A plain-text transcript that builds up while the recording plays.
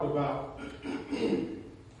about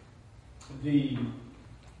the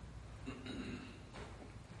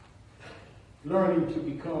learning to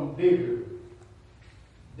become bigger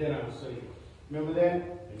than ourselves. Remember that?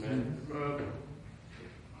 Amen.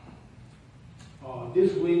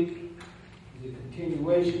 This week is a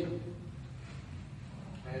continuation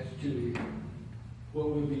as to what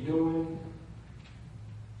we'll be doing.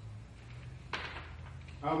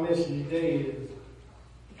 Our message today is,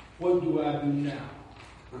 what do I do now?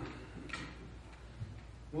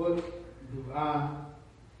 What do I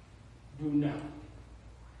do now?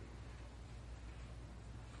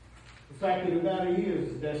 The fact of the matter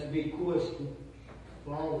is, that's a big question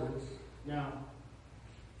for all of us. Now,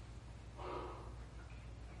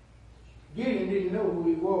 Gideon didn't know who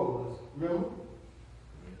he was, remember?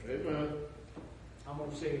 Amen. I'm going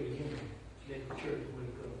to say it again. Let the church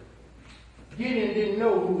wake up. Gideon didn't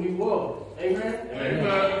know who he was. Amen?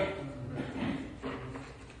 Amen.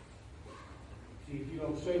 See, if you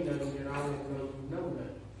don't say nothing, then I won't know you know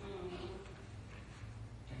nothing.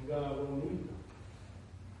 And God won't either.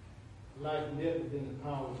 Life and death is in the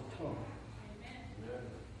power of the tongue. Amen.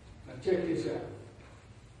 Now check this out.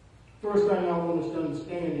 First thing I want us to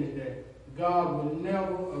understand is that God will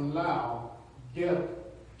never allow death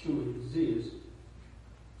to exist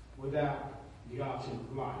without the option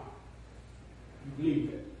of life. You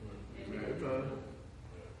believe that? Amen.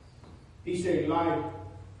 He said life,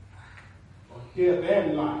 or death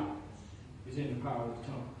and life, is in the power of the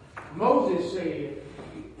tongue. Moses said,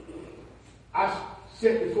 I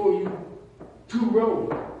set before you two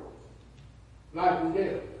roads, life and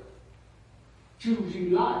death. Choose ye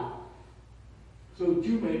life, so that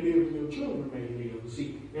you may live and your children may live.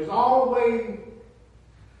 See, there's always,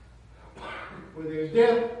 where there's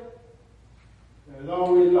death, there's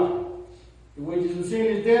always life. The wages of sin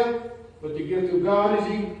is death, but the gift of God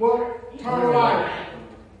is what? Eternal life.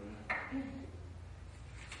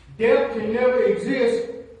 Death can never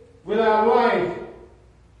exist without life.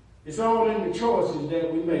 It's all in the choices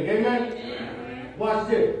that we make. Amen? Amen. Watch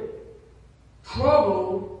this.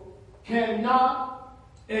 Trouble cannot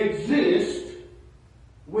exist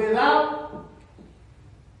without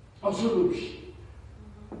a solution.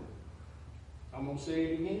 I'm going to say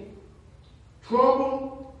it again.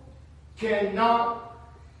 Trouble cannot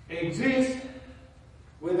exist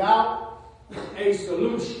without a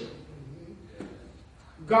solution.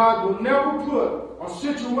 God will never put a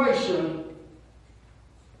situation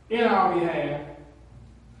in our behalf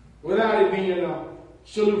without it being a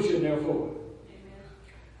solution therefore.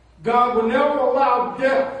 God will never allow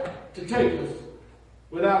death to take us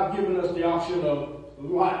without giving us the option of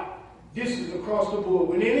life. This is across the board.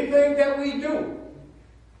 When anything that we do,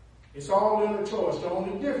 it's all in the choice. The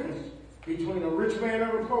only difference between a rich man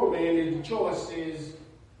and a poor man is the choices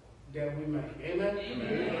that we make. Amen?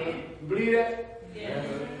 Amen. You believe that? Yes.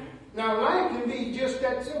 Now, life can be just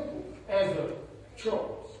that simple as a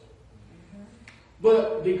choice.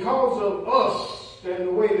 But because of us and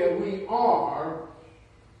the way that we are,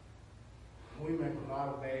 we make a lot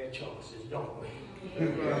of bad choices, don't we?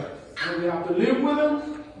 And we have to live with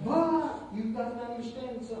them, but you've got to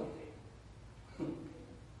understand something.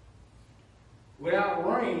 Without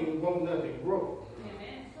rain, won't nothing grow.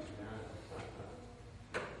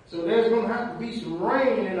 So there's going to have to be some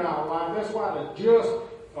rain in our life. That's why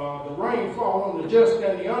the rain fall on the just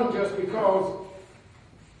and the unjust, because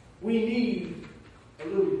we need a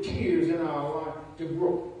little tears in our life to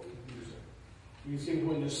grow. You see,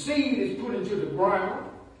 when the seed is put into the ground,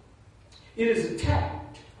 it is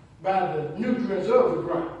attacked by the nutrients of the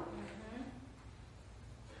ground.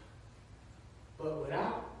 But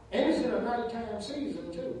without, and it's in a nighttime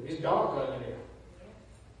season too. It's dark under there.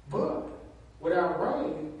 But without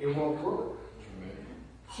rain, it won't grow.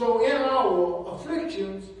 So in our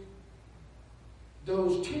afflictions,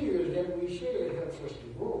 those tears that we shed help us to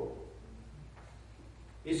grow.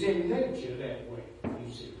 It's in nature that way,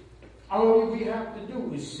 you see. All we have to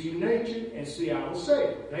do is see nature and see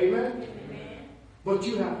ourselves. Amen? Amen. But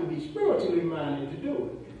you have to be spiritually minded to do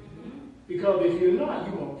it. Because if you're not,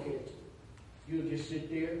 you won't catch it. You'll just sit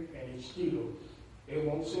there and it's still. It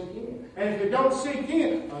won't sink in. And if it don't sink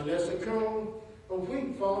in, unless a cone of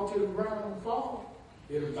wheat falls to the ground and falls,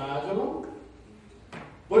 it abides alone.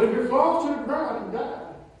 But if it falls to the ground and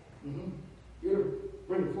dies, it'll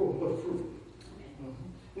bring forth much fruit.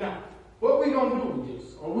 Now, what are we going to do with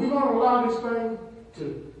this? Are we going to allow this thing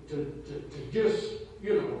to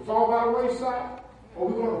just, fall by the wayside? Or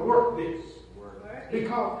are we going to work this?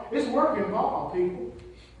 Because it's work involved, people.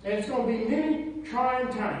 And it's going to be many trying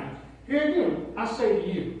times. Here again, I say to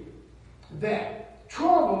you that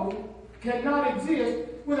trouble cannot exist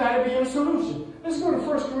without it being a solution. Let's go to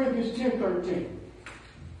 1 Corinthians 10:13.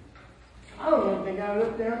 I don't even think I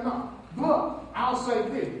looked there or not. But I'll say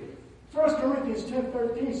this. 1 Corinthians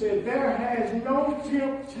 10:13 says, there has no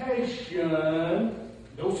temptation,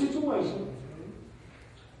 no situation,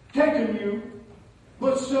 taken you,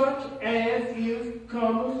 but such as is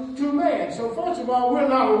common to man. So first of all, we're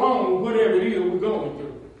not alone with whatever it is we're going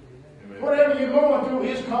through. Amen. Whatever you're going through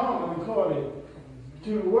is common according to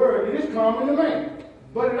the word. It is common to man.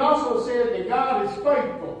 But it also says that God is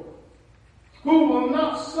faithful, who will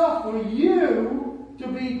not suffer you to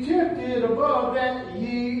be tempted above that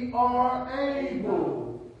ye are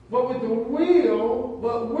able. But with the will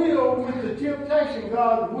with the temptation,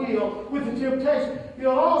 God's will, with the temptation, He'll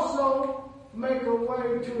also make a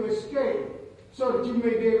way to escape so that you may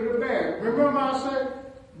be able to bear it. Remember I said,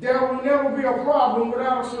 there will never be a problem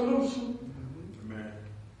without a solution. Amen.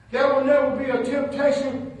 There will never be a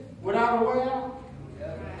temptation without a way out.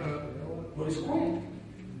 But it's quick.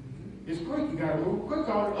 It's quick. You got to move quick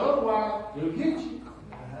on it. Otherwise, it'll get you.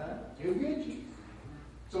 It'll get you.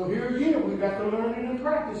 So here again, we got to learn it and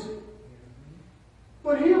practice it.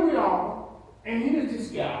 But here we are, and here's this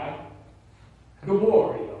guy, the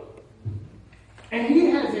warrior. And he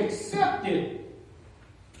has accepted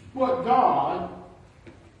what God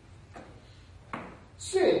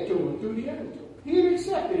said to him through the angel. He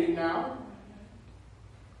accepted it now.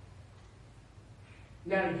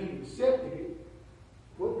 Now that he accepted it,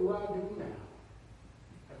 what do I do now?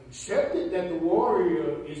 I've accepted that the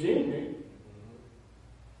warrior is in me.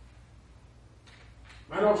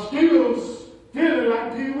 But I'm still feeling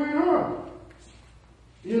like Pee Wee Herman.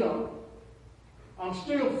 You know, I'm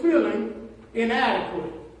still feeling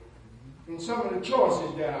inadequate in some of the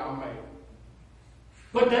choices that I make.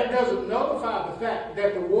 But that doesn't nullify the fact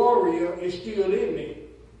that the warrior is still in me.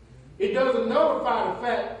 It doesn't nullify the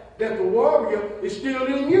fact that the warrior is still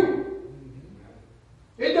in you.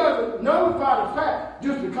 It doesn't nullify the fact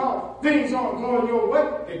just because things aren't going your way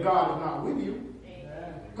that God is not with you.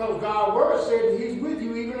 Because God's word said that He's with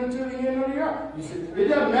you even until the end of the earth. You see, it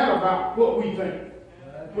doesn't matter about what we think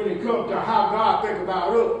when it comes to how God thinks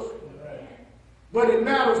about us. But it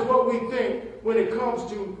matters what we think when it comes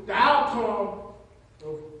to the outcome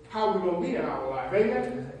of how we're going to be in our life.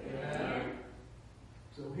 Amen?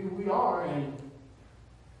 So here we are, and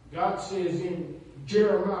God says in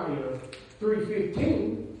Jeremiah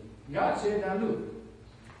 3:15, God said, now look,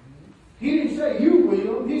 He didn't say you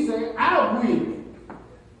will, He said I will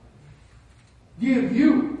give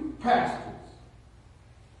you pastors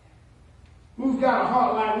who's got a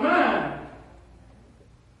heart like mine,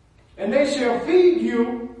 and they shall feed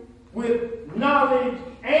you with knowledge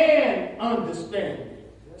and understanding.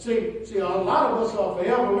 See, a lot of us are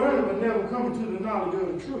forever learning but never coming to the knowledge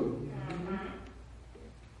of the truth.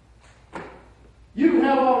 You can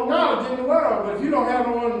have all the knowledge in the world, but if you don't have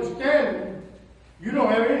no understanding, you don't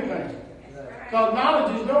have anything. Because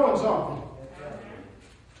knowledge is knowing something.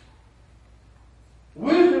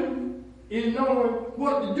 Wisdom is knowing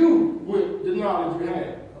what to do with the knowledge you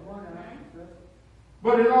have.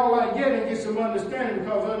 But in all that getting, get some understanding,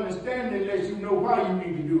 because understanding lets you know why you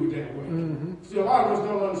need to do it that way. Mm-hmm. See, a lot of us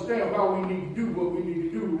don't understand why we need to do what we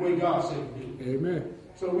need to do the way God said to do. Amen.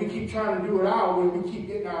 So we keep trying to do it our way, we keep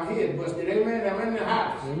getting our head busted. Amen. I'm in the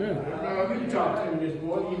house. Amen. You can talk to me this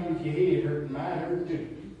morning, even if your head hurt and mine hurt too.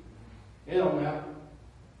 It don't matter.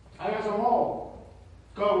 I got some all.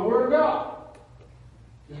 It's called the Word of God.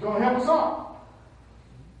 It's going to help us all.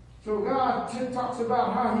 So God talks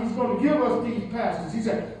about how He's going to give us these pastors. He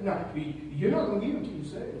said, no, you're not going to give them to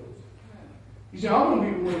yourselves. He said, I'm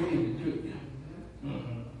going to be the one you to do it.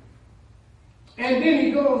 Mm-hmm. And then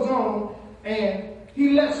He goes on and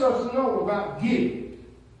He lets us know about Gideon.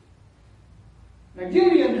 Now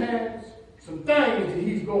Gideon has some things that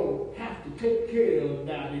he's going to have to take care of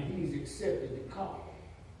now that he's accepted the call.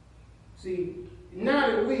 See, now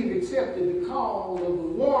that we've accepted the call of the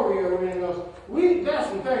warrior in us, there's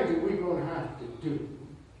some things that we're going to have to do.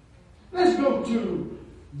 Let's go to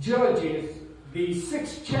Judges, the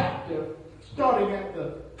 6th chapter, starting at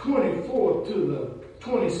the 24th to the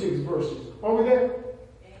 26th verses. Over there?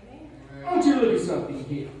 Amen. I want you to look at something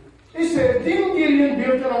here. It says, then Gideon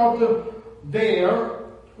built an altar there,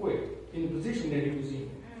 where? In the position that he was in,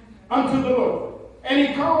 unto the Lord. And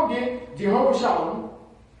he called it Jehovah Shalom.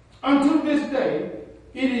 Unto this day,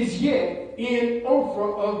 it is yet in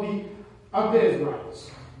Ophrah of the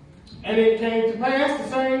Abiezrites. And it came to pass the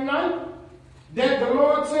same night that the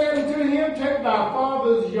Lord said unto him, take thy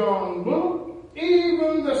father's young bullock,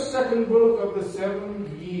 even the second bullock of the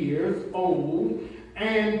 7 years old,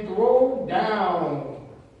 and throw down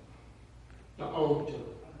the altar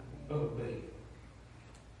of Baal,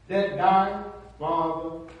 that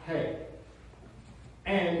father had,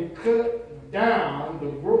 and cut down the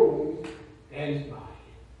grove at his body.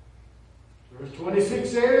 Verse 26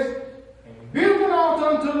 says, and build an altar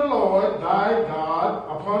unto the Lord thy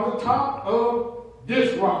God upon the top of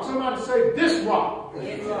this rock. Somebody say this rock.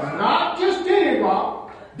 This rock. Not just any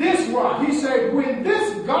rock, this rock. He said, when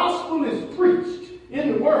this gospel is preached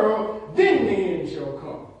in the world, then the end shall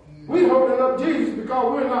come. We're holding up Jesus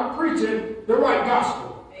because we're not preaching the right gospel.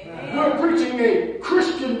 Amen. We're preaching a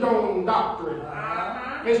Christendom doctrine.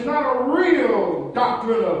 It's not a real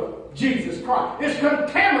doctrine of Jesus Christ. It's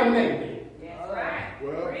contaminated. That's right.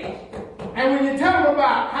 Well, and when you tell them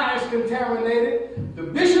about how it's contaminated, the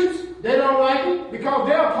bishops, they don't like it because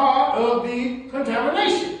they're part of the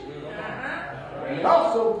contamination. And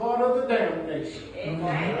also part of the damnation.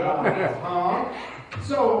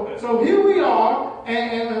 So here we are,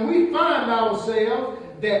 and we find ourselves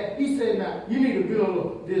that he said, now you need to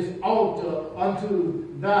build this altar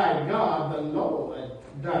unto thy God, the Lord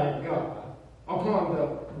thy God, upon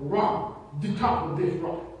the rock, the top of this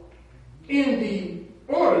rock, in the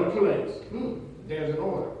ordered place. There's an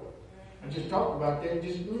order. I just talked about that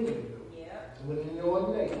just a minute ago. Within the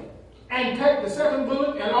ordination. And take the second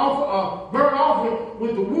bullock and offer a burnt offering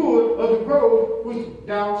with the wood of the grove which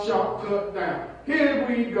thou shalt cut down. Here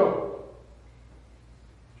we go.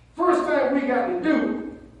 First thing we got to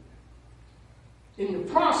do in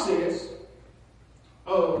the process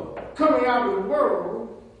of coming out of the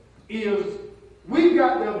world is we've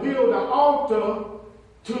got to build an altar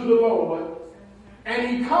to the Lord. And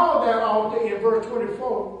he called that altar in verse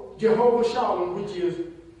 24 Jehovah Shalom, which is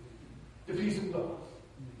the peace of God.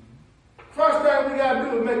 First thing we got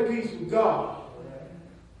to do is make peace with God.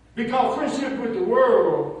 Because friendship with the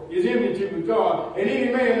world is enmity with God. And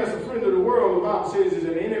any man that's a friend of the world, the Bible says, is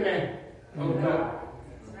an enemy of God.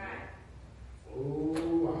 That's right. Oh,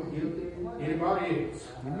 I'm guilty. Anybody else?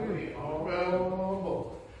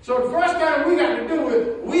 Oh, so the first thing we got to do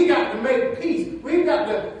is we got to make peace. We've got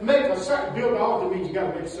to make a sacrifice. Build an altar means you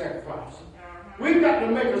got to make a sacrifice. We've got to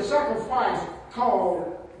make a sacrifice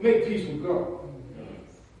called make peace with God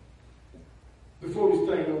before this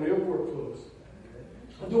thing don't ever work for us.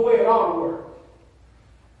 The way it ought to work.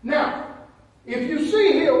 Now, if you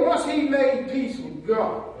see here, once he made peace with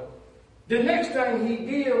God, the next thing he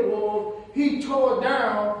did was he tore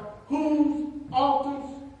down whose altars?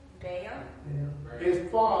 Baal. His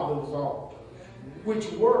father's altars, which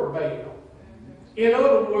were Baal. In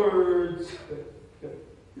other words,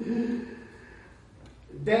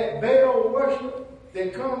 that Baal worship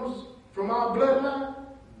that comes from our bloodline,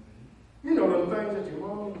 you know them things that your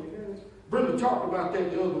mom and your parents. Brenda talked about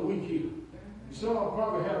that the other week here. Your son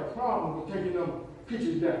probably had a problem with taking them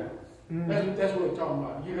pictures down. That's what we're talking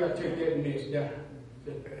about. You got to take that mess down.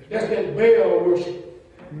 That's that Baal worship.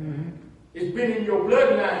 It's been in your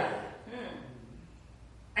bloodline.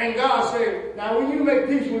 And God said, now when you make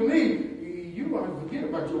peace with me, you want to forget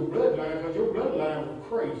about your bloodline because your bloodline was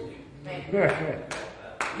crazy.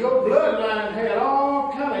 Your bloodline had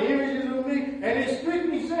all kind of images of me, and it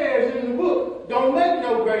strictly says in the book, don't make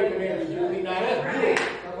no great images of me. Now that's good.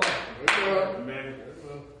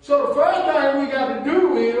 So the first thing we got to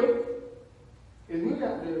do is we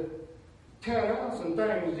got to tear down some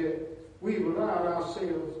things that we've allowed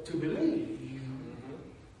ourselves to believe.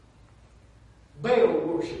 Baal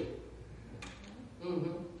worship.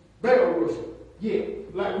 Baal worship. Yeah,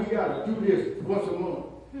 like we got to do this once a month.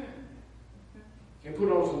 And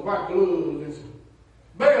put on some white gloves and some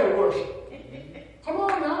Baal worship. Come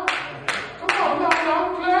on now. Come on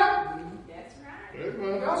now, clap. That's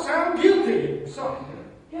right. Y'all sound guilty. So,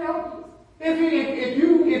 you know, if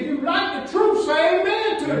you like the truth, say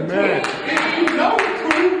amen to the truth. If you know the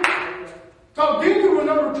truth, because then you will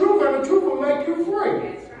know the truth, and the truth will make you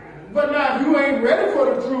free. But now, if you ain't ready for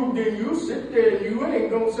the truth, then you sit there and you ain't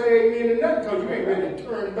gonna say amen to nothing because you ain't ready to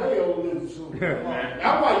turn Baal loose.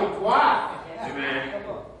 That's why you quiet. Amen.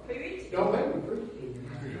 Don't make me preach.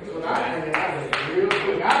 But I real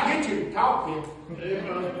quick. I'll get you to talking.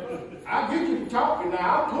 I'll get you to talking. Now,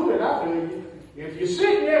 I'll pull it out of you. If you're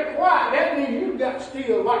sitting there quiet, that means you got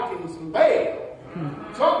still liking some Baal.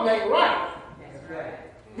 Something ain't right.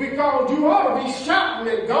 Because you ought to be shouting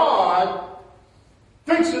that God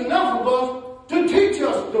thinks enough of us to teach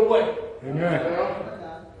us the way. Amen.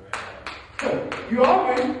 You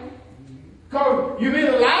ought to be. Because you've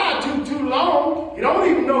been lied to too long. You don't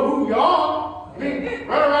even know who you are. You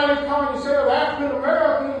run around and calling yourself African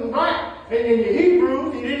American and black, and then you're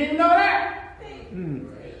Hebrews, you didn't even know that.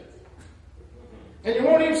 And you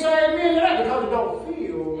won't even say amen to that because it don't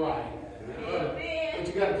feel right. But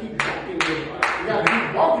you got to keep walking in it. You got to keep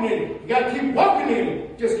walking in it. You got to keep walking in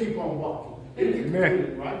it. Just keep on walking. It's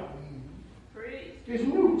good, right? Preach. It's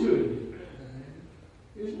new to you.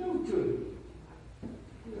 It's new to you.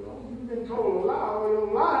 You know, you've been told a lie all your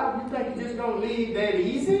life. You think you're just going to leave that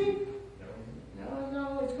easy?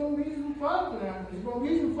 No, it's going to be some fighting now. It's going to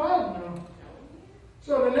be some fighting now.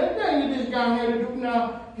 So the next thing that this guy had to do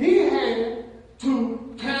now, he had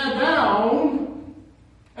to tear down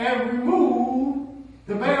and remove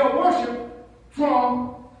the Baal worship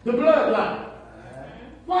from the bloodline.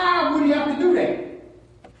 Why would he have to do that?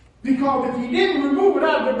 Because if he didn't remove it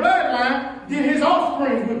out of the bloodline, then his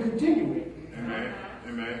offspring would continue it. Amen.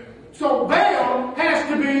 Amen. So Baal has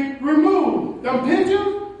to be removed. Them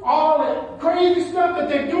pictures, all that crazy stuff that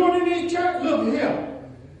they're doing in these church, look here.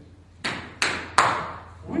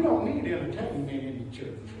 We don't need entertainment in the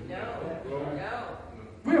church. No.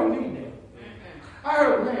 We don't need that. I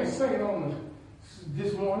heard a man singing on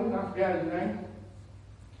this morning, I forgot his name,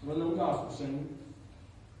 a little gospel singer,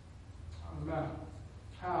 about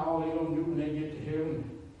how all they gonna do when they get to heaven,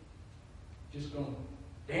 just gonna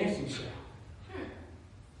dance and shout.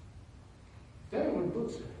 That ain't what the book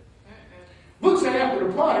said. Book said after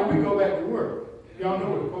the party, we go back to work. Y'all know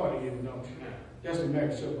what the party is, don't you? That's the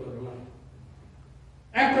marriage supper of the life.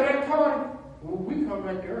 After that party, we come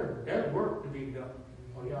back to earth. That's work to be done.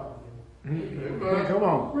 Oh, y'all. Come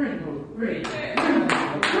on. Read.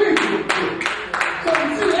 So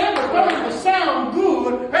you see, everything that sound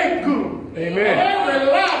good ain't good. Amen. And every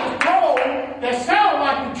lie that's told that sound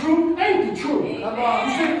like the truth ain't the truth. You see,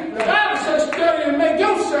 the Bible says study and make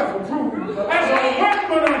yourself approved as a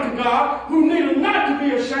workman unto God who needed not to be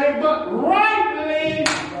ashamed, but rightly,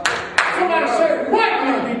 somebody said,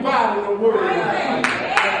 rightly dividing the word of God.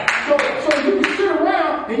 So you can sit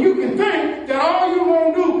around and you can think that all you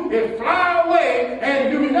want to do is fly away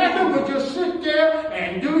and do nothing but just sit there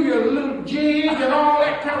and do your little jigs and all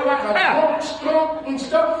that kind of like a drunk skunk and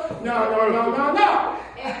stuff. No. Amen.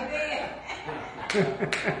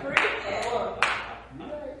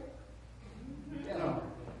 No.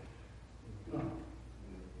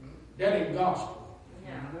 That ain't gospel.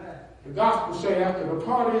 No. The gospel say after the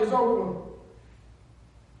party is over,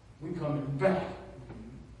 we coming back.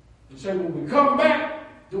 And say when we come back,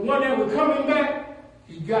 the one that we're coming back,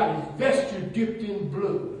 he's got his vesture dipped in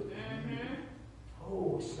blood.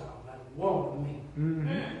 Oh, it sounds like water to me.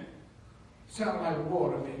 Sound like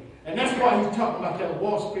water to me. And that's why he's talking about that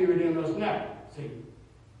war spirit in us now. See,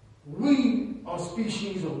 we are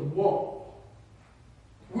species of war.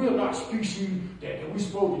 We're not species that we're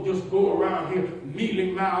supposed to just go around here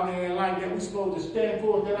mealy mouthed and like that. We're supposed to stand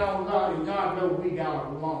forth in our God, and God knows we got a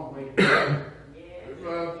long way to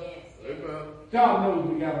go. God knows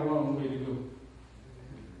we got a long way to go.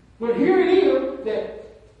 But here it is that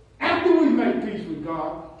after we make peace with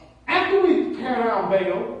God, after we tear down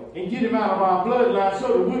Baal and get him out of our bloodline so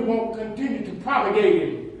that we won't continue to propagate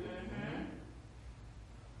him.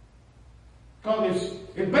 Because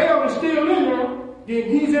if Baal is still in there, then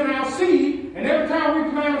he's in our seed, and every time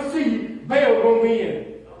we plant a seed, Baal gonna be in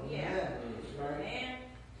it. Oh, yeah.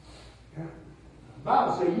 The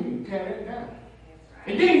Bible says you can tear it down.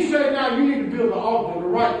 And then he said, now you need to build an altar, the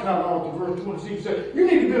right kind of altar. Verse 26 he said, you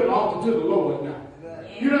need to build an altar to the Lord now.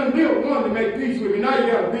 You done built one to make peace with me. Now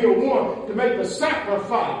you got to build one to make the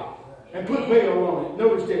sacrifice and put Baal on it.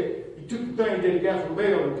 Notice that he took the thing that he got from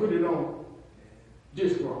Baal and put it on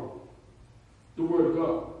this rock, the word of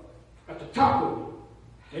God, at the top of it.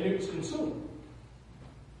 And it was consumed.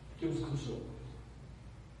 It was consumed.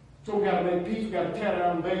 So we got to make peace. We got to tear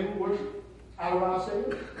down Baal worship out of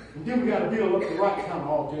ourselves. And then we got to build up the right kind of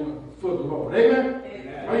altar for the Lord. Amen?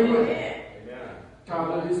 Amen. Are you with me? Amen.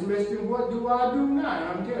 Tyler this message, what do I do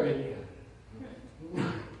now? I'm telling you.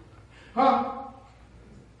 Huh?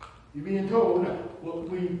 You're being told now what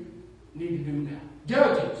we need to do now.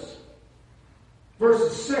 Judges,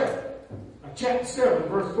 verses 7, chapter 7,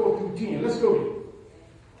 verse 4 through 10. Let's go there.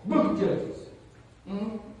 Book of Judges.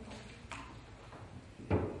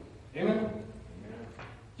 Amen?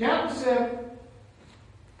 Chapter 7,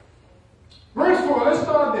 verse 4. Let's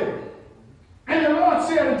start there. And the Lord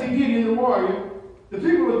said unto Gideon the warrior, the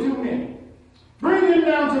people are too many. Bring them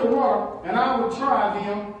down to the water, and I will try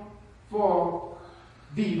them for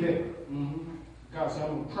thee there. God said,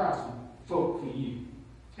 I'm going to try some folk for you.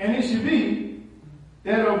 And it should be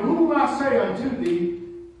that of whom I say unto thee,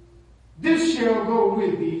 this shall go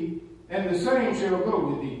with thee, and the same shall go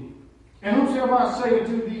with thee. And whomsoever I say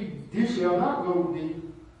unto thee, this shall not go with thee,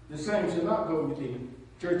 the same shall not go with thee.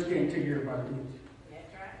 Church can't take everybody with you.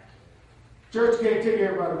 That's right. Church can't take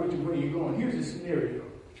everybody with you where you're going. Here's the scenario.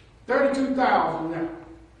 32,000 now.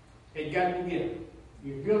 They got together.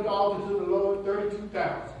 You built the altar to the Lord,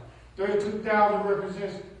 32,000. 32,000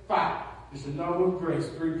 represents 5. It's the number of grace.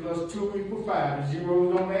 3 plus 2 equals 5. The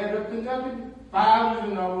zeros don't add up to nothing. 5 is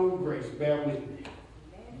the number of grace. Bear with me.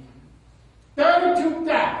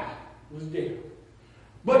 32,000 was there.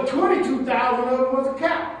 But 22,000 of them was a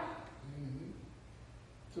cow.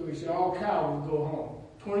 So he said all cows would go home.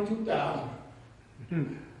 22,000.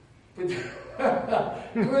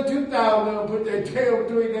 22,000 of them put their tail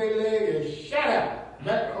between their legs and shut out.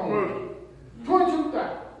 Back home.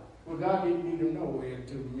 22,000. Well, God didn't need them nowhere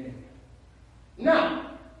to men.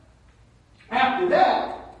 Now, after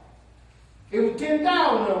that, it was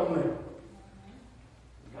 10,000 of them left.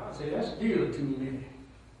 God said, that's still too many.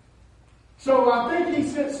 So I think he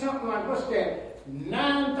said something like, what's that?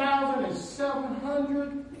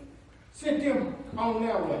 9,700? Sent them on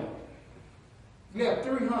their way. Left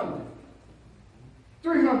 300.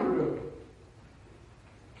 300 of them.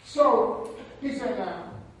 So he said, now,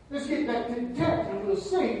 let's get back to the text and we'll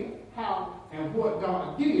see how and what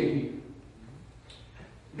God did here.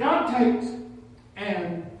 God takes,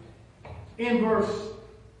 and in verse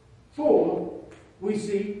 4, we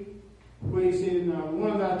see where he said, now, the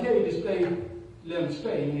ones I tell you to stay, let them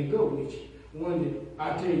stay, and they go with you. One that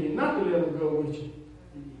I tell you not to let them go with you,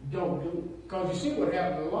 don't do it. Because you see what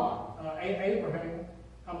happened a lot. Abraham,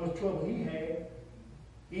 how much trouble he had.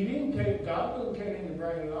 He didn't take, God didn't tell him to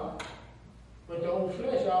bring a lot. But the old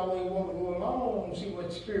flesh always want to go along and see what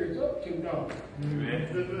the Spirit's up to, don't it?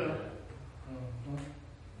 Amen.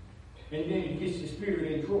 And then it gets the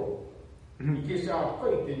Spirit in trouble. It gets our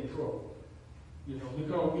faith in trouble. You know,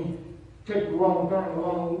 because we take the wrong turn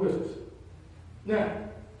along with us. Now,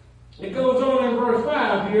 it goes on in verse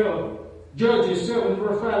 5 here, Judges 7,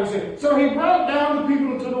 verse 5. He said, so he brought down the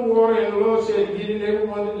people into the water, and the Lord said, get in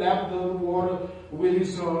everyone that lapped of the water with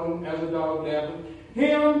his son, as a dog lappeth.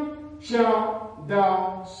 Him shalt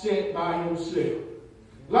thou set by himself.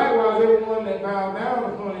 Likewise, everyone that bowed down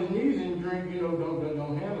upon his knees and drink,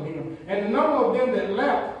 don't handle him. And the number of them that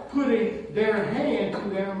lapped, putting their hand to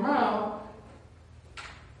their mouth,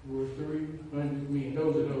 were 300 men.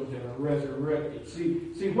 Those are those that are resurrected.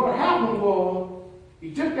 See, what happened was,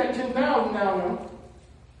 he took that 10,000 out of them,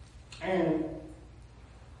 and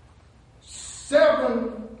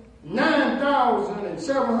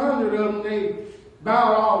 9,700 of them, they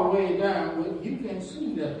bowed all the way down. Well, you can't see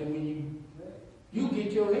nothing when you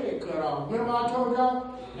get your head cut off. Remember I told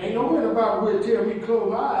y'all? Ain't nowhere about where it tell me to close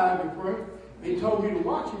my eyes and pray. They told me to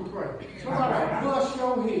watch and pray. Somebody bust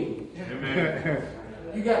your head. Amen.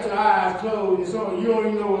 You got your eyes closed and so you don't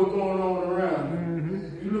even know what's going on around you.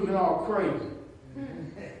 You looking all crazy.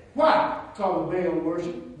 Why? Because of Baal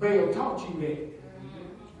worship. Baal taught you that.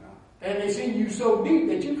 And they see you so deep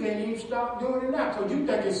that you can't even stop doing it now because you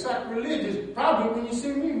think it's sacrilegious. Probably when you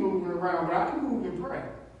see me moving around, but I can move and pray.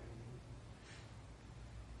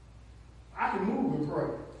 I can move and pray.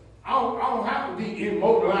 I don't have to be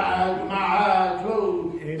immobilized with my eyes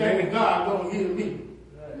closed, thinking God gonna hear me.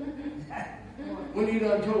 When he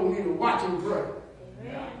done told me to watch and pray.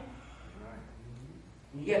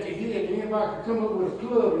 You got your head, and anybody can come up with a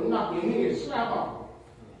club and knock your head slap off.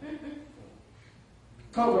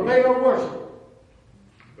 Because of Baal worship.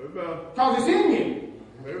 Because it's in you.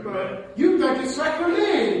 You think it's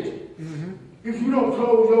sacrilege if you don't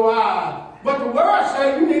close your eyes. But the word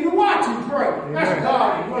says you need to watch and pray. That's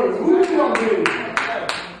God's word. Who you gonna believe?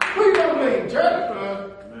 Who you gonna believe, church?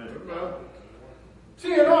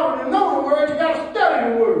 See, in order to know the word, you gotta study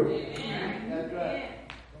the word. That's right.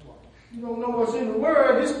 You don't know what's in the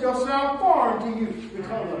word, this will sound foreign to you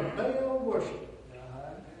because of Baal worship.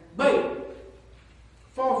 Baal.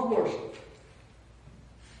 False worship.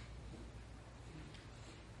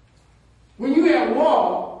 When you at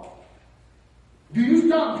war, do you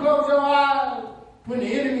stop and close your eyes when the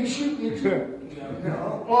enemy's shooting at you?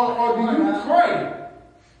 No. Or do you pray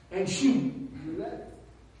and shoot?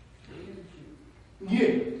 Yeah.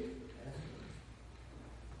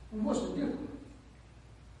 What's the difference?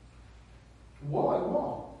 War is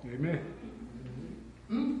war. Amen.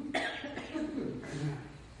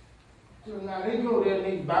 So now they go there and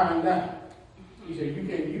they bind down. He said, you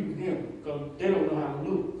can't use them because they don't know how to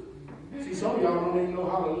look. See, some of y'all don't even know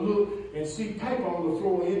how to look and see paper on the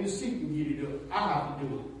floor in the seat and get it up. I have to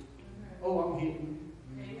do it. Oh, I'm hitting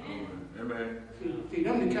you. Amen. See,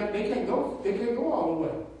 them they can't go all the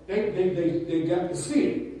way. They got to see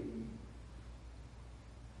it.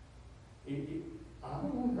 I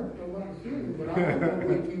don't want to hurt nobody's feelings, but I don't want to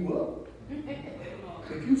wake you up.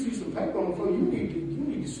 If you see some paper on the floor, you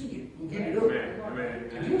need to see it and get it up. Amen.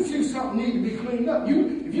 If you see something need to be cleaned up,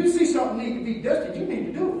 if you see something need to be dusted, you need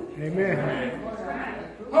to do it. Amen.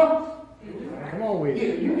 Huh? Come on with it.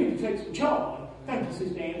 Yeah, you need to take some charge. Thank you,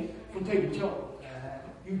 Sister Annie, for taking charge.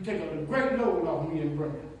 You You take a great load off me and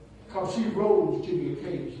Brenda. Because she rose to the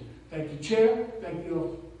occasion. Thank you, Chair. Thank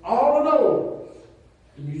you, all of those.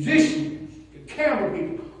 The musicians, the camera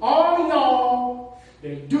people, all of y'all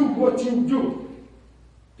that do what you do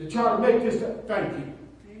to try to make this. Thank you.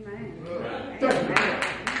 Amen. Thank you.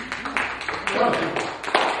 Thank you.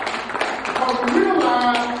 Because we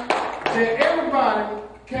realize that everybody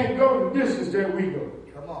can't go the distance that we go.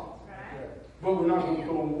 Come on. But we're not going to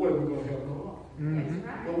go away. We're going to help them along.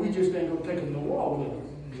 That's But we just ain't going to take them to the wall with us.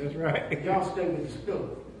 That's right. Y'all stay with the stuff.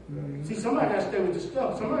 See, somebody got to stay with the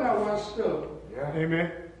stuff. Somebody got to watch stuff. Yeah.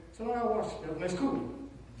 Amen. Somebody got to watch stuff. That's cool.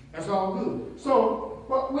 That's all good. So,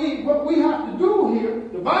 what we have to do here,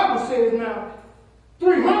 the Bible says now,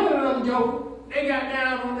 300 of them jokers, they got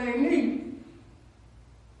down on their knees.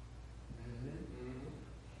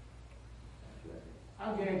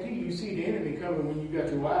 I guarantee you see the enemy coming when you got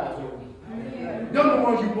your eyes open. Them the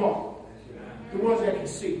ones you want. The ones that can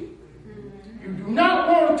see. You do not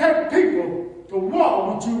want to take people to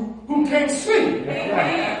war with you who can't see.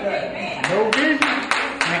 No vision.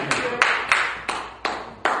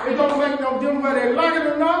 It don't make no difference whether they like it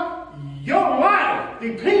or not. Your life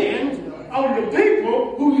depends on the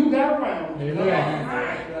people who you got around you.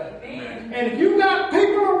 And if you got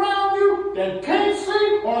people around you that can't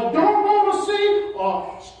see or don't want to see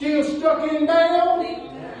or still stuck in down,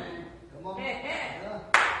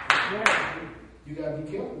 you got to be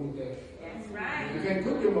careful with that. That's right. You can't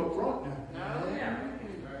put them up front now. No.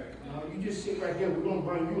 No, you just sit right there. We're going to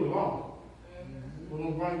bring you along. We're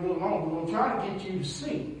going to bring you along. We're going to try to get you to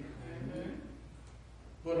see.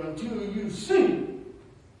 But until you see, you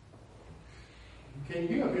can't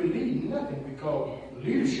be up here leading nothing because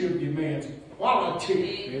leadership demands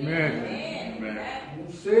quality. Amen. You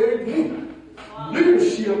say it again.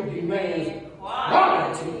 Leadership demands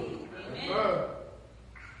quality.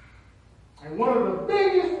 And one of the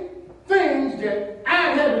biggest things that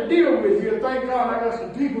I had to deal with here, thank God I got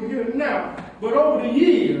some people here now, but over the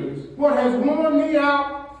years, what has worn me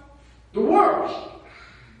out the worst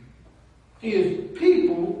is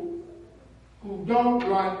people who don't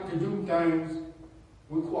like to do things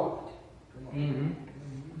with quality.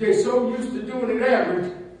 They're so used to doing it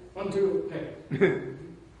average until, hey,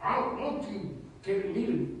 I don't want you telling me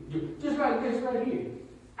to do just like this right here.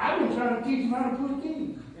 I've been trying to teach them how to put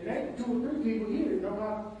these. And ain't 2 or 3 people here that know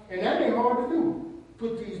how, and that ain't hard to do.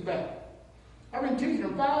 Put these back. I've been teaching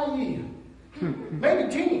them 5 years, maybe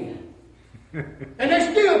 10. And they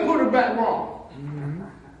still put it back wrong.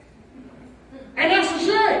 And that's a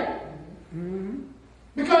shame.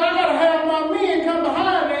 Because I gotta have my men come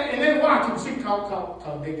behind that and they watch them. See, cause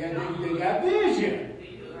they got vision.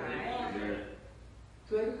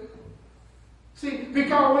 See,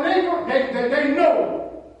 because when they go, they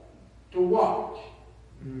know to watch.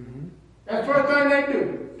 That's the first thing they do.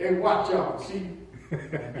 They watch y'all. See,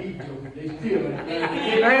 they feel it. You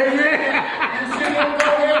see them go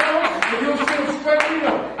here, and you'll see them straighten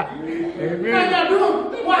up. Amen. What y'all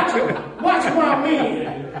doing? Watch them. Watch my men.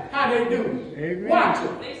 How they do. Amen. Watch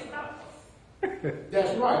them. They stop.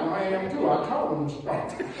 That's right. I am too. I told them to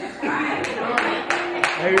stop.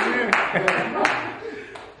 Amen. That's right.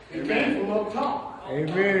 It came from up top.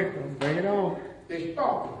 Amen. Bring it on. They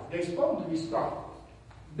stalkers. They're supposed to be stalkers.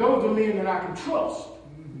 Those are men that I can trust.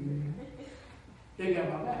 They got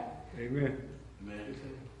my back. Amen.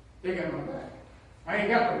 They got my back. I ain't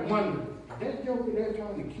got to wonder, that joker there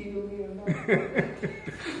trying to kill me or not?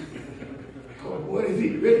 What is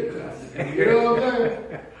he really trying? You know what I'm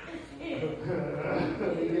saying?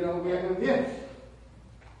 You know, yeah.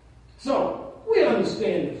 So, we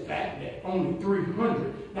understand the fact that only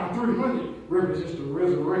 300, now 300 represents the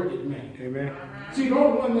resurrected man. Amen. See, the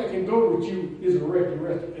only one that can go with you is a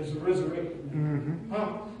resurrected man.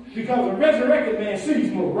 Huh? Because a resurrected man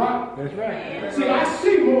sees more, right? That's right. See, I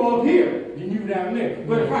see more up here than you down there.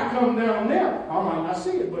 But if I come down there, I might not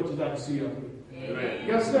see as much as I can see up here.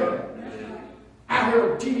 Yes, sir. I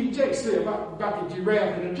heard T.D. Jakes say about the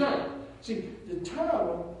giraffe and the turtle. See, the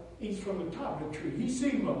turtle eats from the top of the tree. He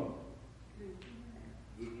sees more.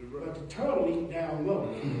 But the turtle eats down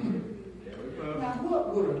low. Now, what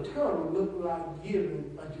would a turtle look like giving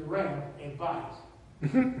a giraffe advice?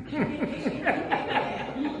 Amen.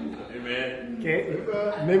 Okay.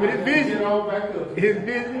 Limited vision. Get on back up. His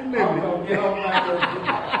vision is I'm limited. going to get on back up.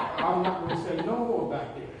 I'm not going to say no more back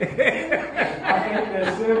there. I think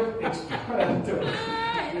that's self-explanatory.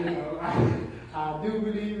 You know, I do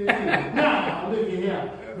believe it is. Now, look at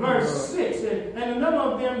here. Verse 6 says, and the number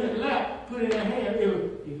of them that laughed put in their hand, it was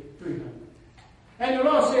 300. And the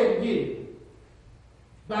Lord said to Gideon,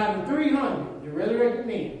 by the 300, the resurrected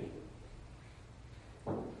men,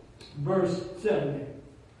 verse 7,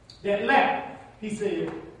 that laughed. He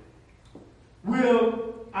said,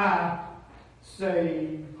 will I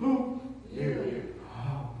save who? You.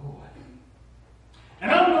 Oh, boy.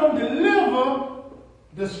 And I'm going to deliver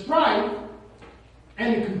the strife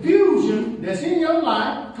and the confusion that's in your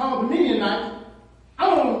life, called the Midianites.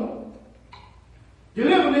 I'm going to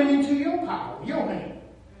deliver them into your power, your hand.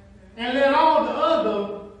 And let all the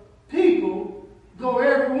other people go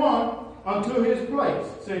everyone unto his place.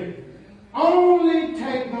 See, only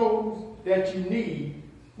take those that you need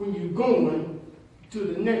when you're going to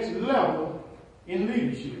the next level in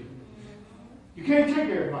leadership. You can't take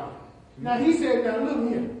everybody. Now he said, now look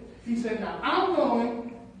here. He said, now I'm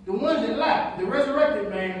going, the ones that lack, the resurrected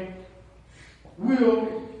man,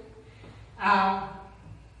 will I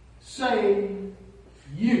save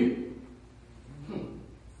you.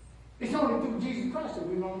 It's only through Jesus Christ that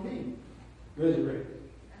we're going to be resurrected.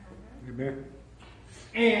 Amen.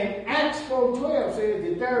 And Acts 4:12 says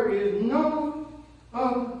that there is no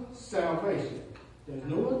other salvation. There's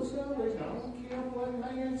no other salvation. I don't care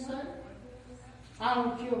what man say. I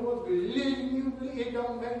don't care what religion you believe. It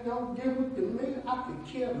don't difference to me. I could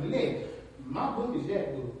care less. My book is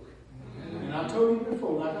that book. And I told you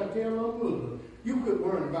before, like I tell old Muslim, you could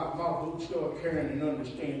learn about my book, start caring and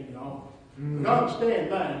understanding your own. But understand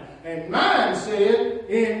mine. And mine said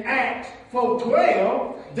in Acts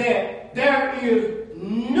 4:12 that there is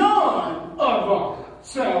none other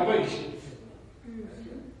salvation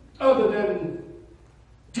other than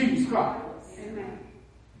Jesus Christ. Amen.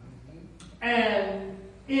 And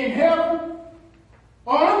in heaven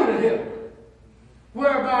or under the heaven,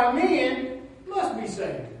 whereby men must be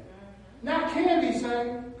saved. Not can be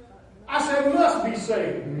saved. I say must be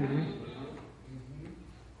saved.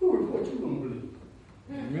 Who report you going to believe?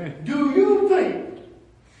 Amen. Do you think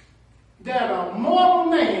that a mortal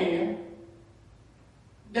man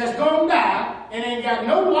that's going to die and ain't got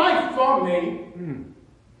no life for me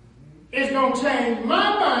is going to change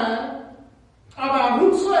my mind about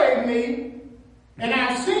who saved me, and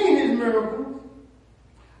I've seen his miracles?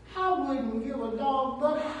 I wouldn't give a dog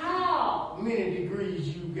but how many degrees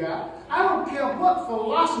you got. I don't care what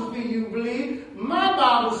philosophy you believe. My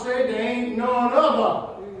Bible said there ain't none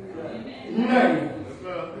other name.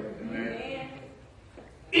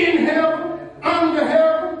 In heaven, under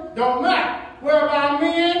heaven, don't matter. Whereby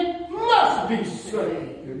men must be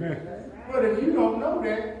saved. Amen. But if you don't know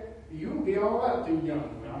that, you'll be all right too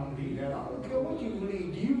young. I don't believe that. I don't care what you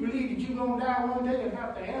believe. Do you believe that you're going to die one day and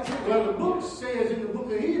have to answer? Well, the book says in the book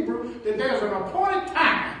of Hebrew that there's an appointed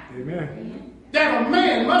time Amen. that a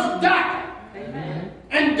man must die. Amen.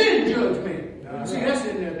 And then judge men. See, that's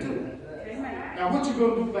in there too. Amen. Now, what you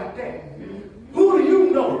going to do about that? Who do you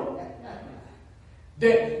know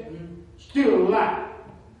that still alive,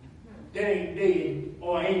 that ain't dead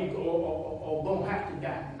or ain't or gonna have to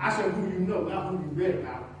die? I said, who you know, not who you read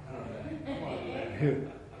about.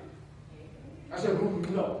 I said, who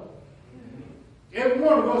you know. Every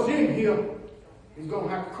one of us in here is gonna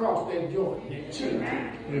have to cross that Jordan, that Chilton,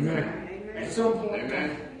 Amen. at some point in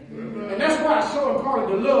time. And that's why it's so important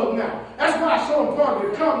to love now. That's why it's so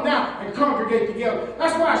important to come now and congregate together.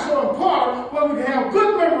 That's why it's so important when we can have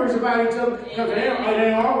good memories about each other, because it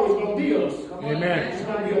ain't always going to be us. Amen. It's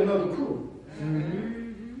going to be another crew.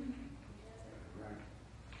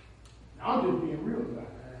 I'm just being real about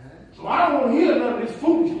it. So I don't want to hear none of this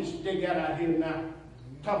foolishness they got out here now.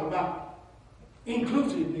 Talk about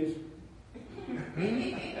inclusiveness.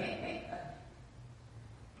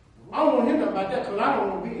 I don't want to hear nothing about that because I don't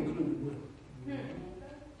want to be included with them.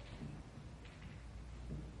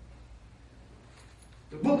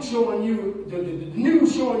 The book showing you, the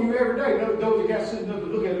news showing you every day, those that got sitting up to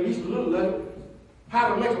look at least a little of it,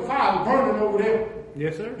 how the lake of fire is burning over there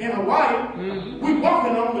Yes, sir. in Hawaii. We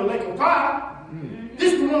walking on the lake of fire.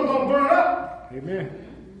 This one going to burn up. Amen.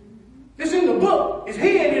 It's in the book. It's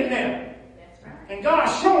hid in there. That's right. And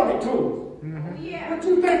God's showing it to us. Yeah. What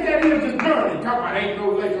you think that is just burning? Talk about ain't no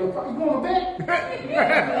lake of fire. You want to bet?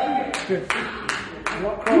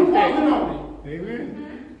 You walking on it.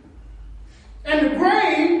 Amen. And the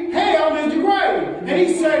grave, hell is the grave. And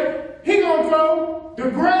he said, he gonna throw the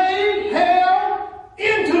grave, hell,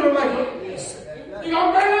 into the lake of fire. He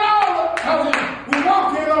gonna burn it all up because we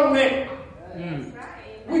walking on that.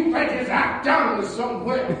 We think it's out down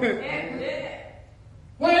somewhere.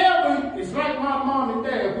 Wherever, it's like my mom and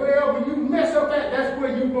dad, wherever you mess up at, that's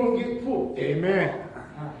where you're going to get put. Amen.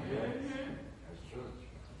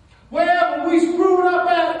 Wherever we screwed up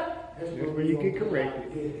at, That's where you get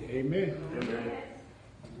corrected. Amen.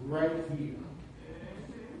 right here.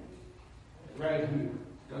 Right here.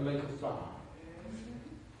 The lake of fire.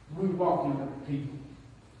 We walking with the people.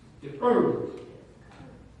 The earth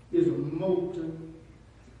is a molten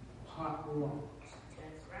hot rock,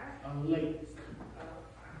 That's right. a lake,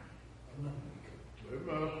 Amen.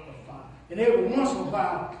 a fire. And every once in a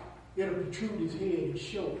while, it'll protrude his head and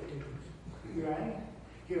show it to us. Here I am.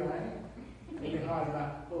 Here I am. And they hard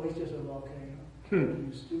about, oh, it's just a volcano.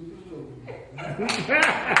 You stupid fool.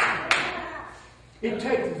 It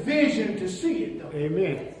takes vision to see it, though.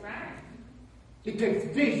 Amen. That's right. It takes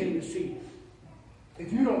vision to see it.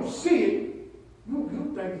 If you don't see it,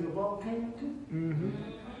 you think it's a volcano too. Mm-hmm.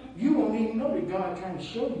 You won't even know that God trying to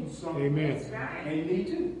show you something. Amen. That's right. And me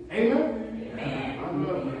too. Amen? Amen. I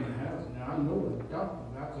love you in the house. Now I know what I'm talking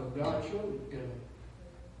about because God showed it to me.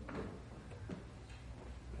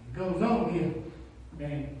 It goes on here.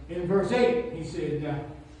 And in verse 8, he says, now,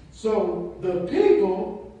 so the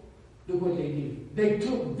people, look what they did. They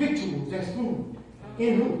took victuals, that's food,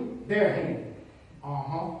 in who? Their hand.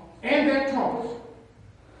 And their trumpets.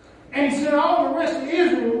 And he sent all the rest of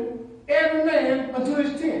Israel, every man, unto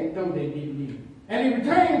his tent, though they didn't need it. And he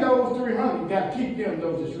retained those 300. Got to keep them,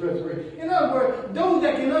 those that's resurrected. In other words, those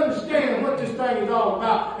that can understand what this thing is all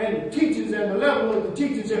about, and the teachings and the level of the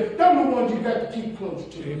teachings, those are the ones you got to keep close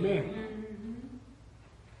to. Amen.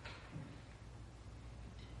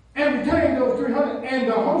 And retained those 300. And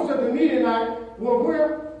the host of the Midianites were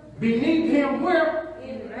where? Beneath him where?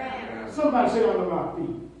 In the ground. Somebody say under my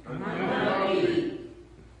feet. My feet.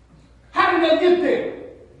 How did they get there?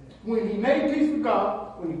 When he made peace with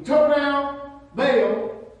God, when he tore down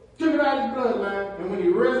Baal, took it out of his bloodline, and when he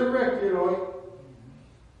resurrected or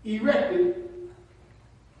erected an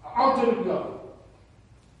altar to God,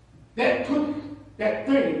 that put that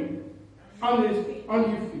thing under your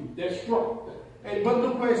feet, that struck. But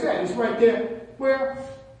look where it's at. It's right there. Where?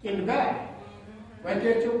 In the valley. Right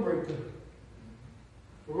there at your breakthrough.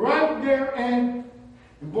 Right there, and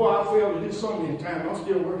boy, I failed at this so many times. I'm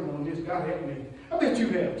still working on this. God help me. I bet you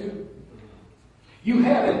have too. You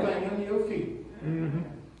have that thing under your feet. Mm-hmm.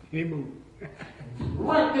 He moved.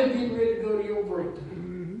 Right there, getting ready to go to your breakthrough.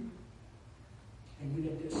 Mm-hmm. And you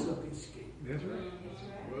let that sucker escape. That's right. That's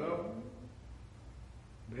right. Well,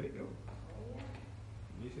 Let it go.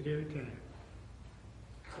 Miss it every time.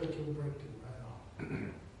 Cut your breakthrough right off.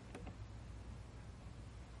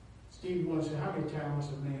 Steve once said, how many times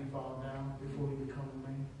must a man fall down before he become a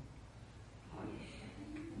man?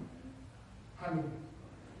 How many?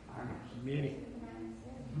 Many.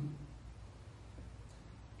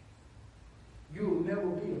 You'll never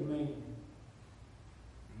be a man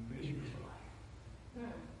in this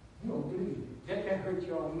life. You don't believe it. That hurt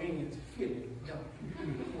your man's feelings, don't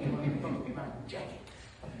it? My jacket.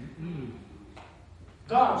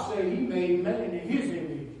 God said he made man in his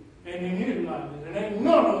image and in his likeness. And ain't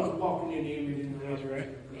none of us walking in the image and the That's right.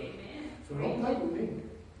 Amen. So don't play with me.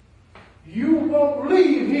 You won't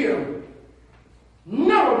leave here.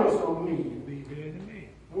 None of us are men. Be better than me.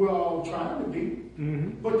 We're all trying to be.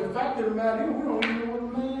 Mm-hmm. But the fact of the matter is, we don't even know what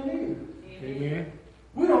a man is. Amen.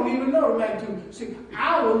 We don't even know the man too. See,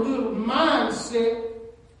 our little mindset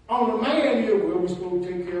on the man here, well, we're supposed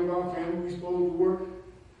to take care of our family, we're supposed to work.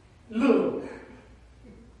 Look,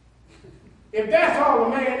 if that's all a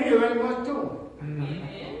man is, ain't much to him.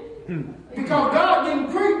 Mm-hmm. Because God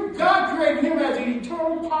didn't create, God created him as an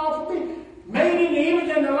eternal, powerful being, made in the image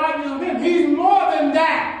and the likeness of him. He's more than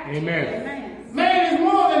that. Amen. Amen. Man is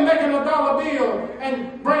more than making a dollar bill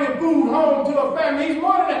and bringing food home to a family. He's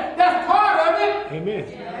more than that. That's part of it. Amen.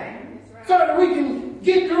 That's right. So that we can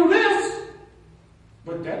get through this.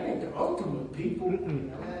 But that ain't the ultimate, people. Mm-mm.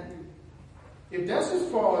 If that's as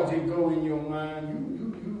far as it go in your mind,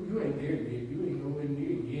 you ain't there yet. You ain't nowhere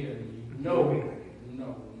near yet. No.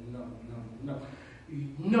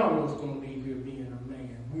 None of us gonna leave here being a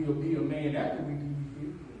man. We'll be a man after we leave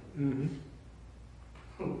here. Mm-hmm.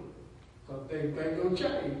 So things gonna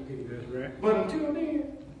change. That's right. But until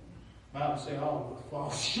then, Bible say all of us fall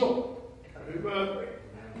short. amen.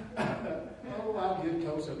 Oh, I just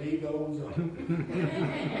told some egos up.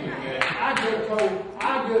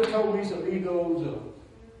 I just told me some egos up.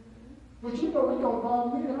 But you know, it don't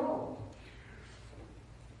bother me at all.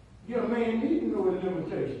 Your man need to know his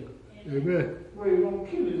limitation. Amen. Where he won't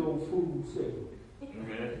kill his old food self.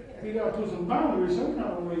 Amen. He got to put some boundaries some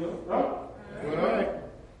kind of way up, right? All right.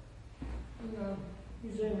 You know, he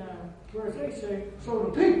said now, verse 8 say, so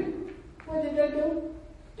the people, what did they do?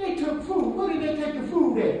 They took food. Where did they take the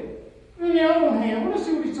food at? In their own hand. Well, let's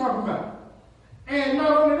see what he's talking about. And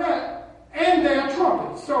not only that, and their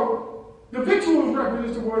trumpets. So the victuals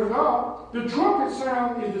represents the word of God. The trumpet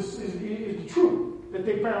sound is the truth that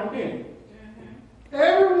they found in it.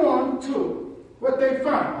 Everyone took what they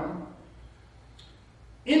found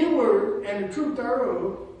in the word and the truth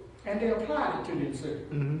thereof and they applied it to themselves.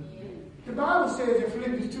 Mm-hmm. The Bible says in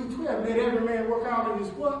Philippians 2:12, let every man work out of his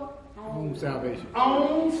what? Own salvation.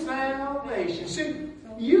 Own salvation. See,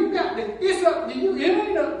 you got to, it's up to you. It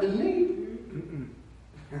ain't up to me. Mm-mm.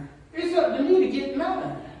 It's up to me to get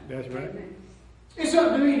mine. That's right. It's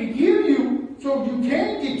up to me to give you so you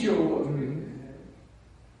can get yours. Mm-hmm.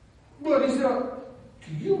 But it's up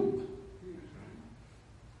to you.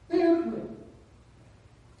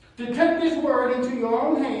 To take this word into your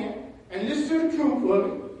own hand and listen to the truth of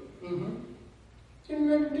it. Mm-hmm. And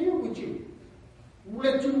let it deal with you.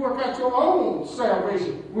 Let you work out your own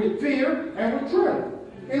salvation with fear and with trembling.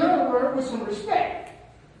 In other words, with some respect.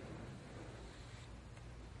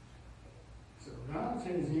 So God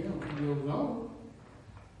says, you know, you're alone.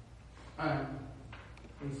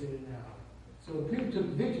 He said, now. So the people took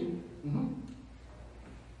the victory. Mm-hmm.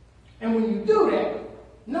 And when you do that,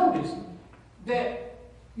 notice that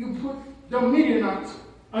you put the Midianites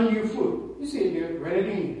under your foot. You see it there, right at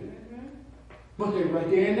the end. But they're right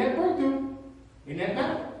there in that breakthrough, in that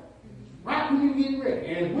battle. Right when you get ready.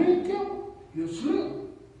 And when it comes, you'll slip.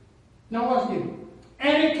 Now watch this.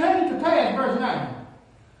 And it came to pass, verse 9.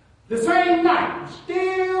 The same night,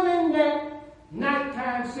 still in that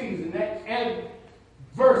nighttime season, that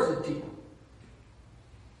adversity,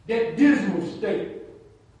 that dismal state.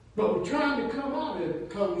 But we're trying to come out of it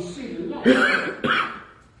because we see the light.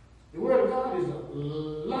 The word of God is a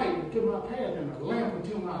light unto my path and a lamp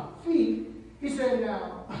unto my feet. He said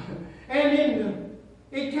now, and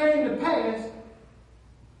it came to pass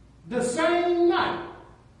the same night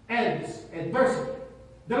as adversity.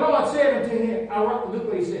 The Lord said unto him, look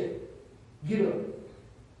what he said, get up.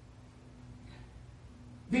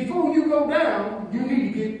 Before you go down, you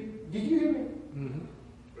need to get, did you hear me?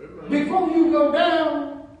 Mm-hmm. Before you go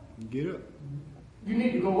down, get up. You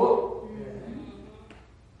need to go up.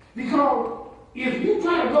 Because if you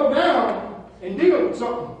try to go down and deal with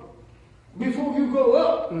something, before you go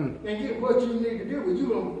up and get what you need to deal with, you're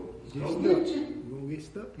going to get you. You're going to get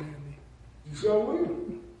stuck down there. You sure will.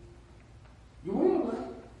 You will, man.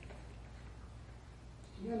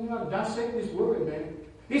 You got to dissect this word, man.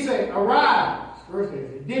 He said, arise. First,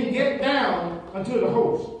 then get down unto the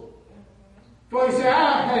host. For he said,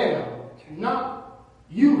 I have, not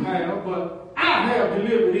you have, but I have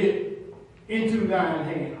delivered it into thine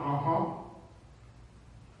hand.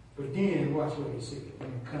 But then watch what he said. When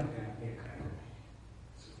it comes down there,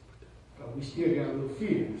 but we still got a little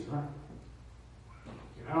fears, right?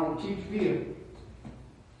 And I don't keep fear.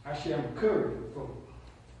 I shall encourage you folks.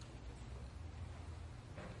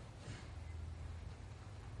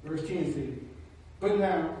 Verse 10 says, but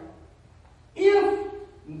now, if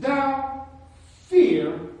thou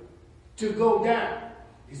fear to go down,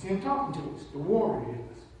 it's him talking to us, the warrior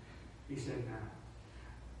is. He said, now,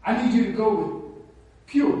 I need you to go with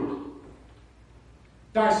Purah,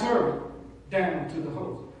 thy servant, down to the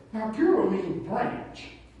host. Now, Purah means branch.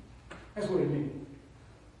 That's what it means.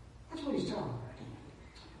 That's what he's talking about.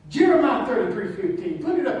 Jeremiah 33:15.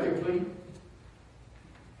 Put it up there, please.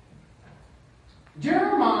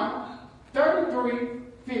 Jeremiah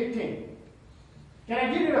 33:15. Can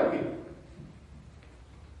I get it up here?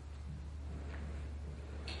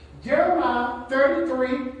 Jeremiah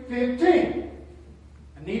 33:15.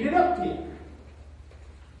 I need it up here.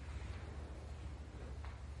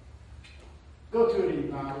 Go to it in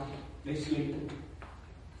your Bible. They sleeping.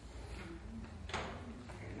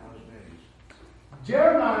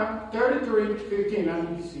 Jeremiah 33:15. I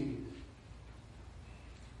need to see this.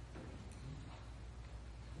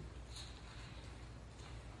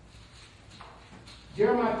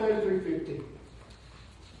 Jeremiah 33:15.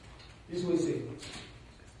 This is what it says.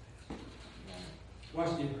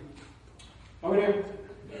 Watch this. Over there.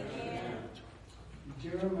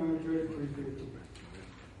 Jeremiah 33:15.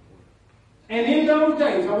 And in those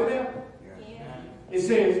days, over there, it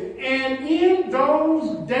says, and in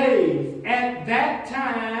those days, at that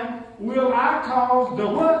time, will I cause the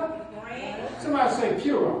what? Somebody say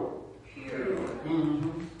Purah.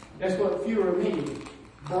 Mm-hmm. That's what Purah means.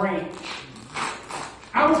 Branch.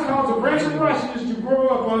 I was called the branch of righteousness to grow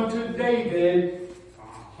up unto David.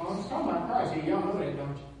 I'm talking about Christ here. Y'all know that,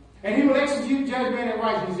 don't you? And he will execute judgment and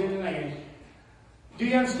righteousness in the land. Do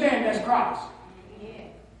you understand? That's Christ. Yeah.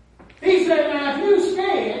 He said, now if you're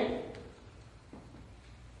scared,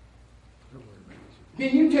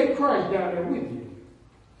 then you take Christ down there with you.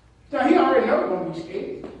 Now he already knows you're going to be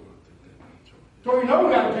scared. So you know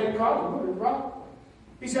we got to take Christ with us, right?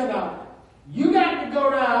 He said, now, you got to go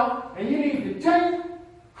down and you need to take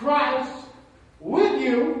Christ with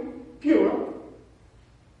you, pure,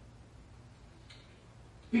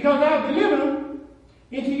 because I've delivered him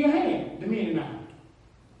into your hand, the Midianites.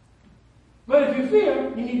 But if you fear,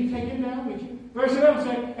 you need to take him down with you. Verse 11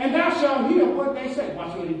 says, and thou shalt hear what they say.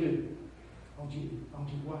 Watch what he do. Don't you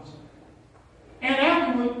watch it. And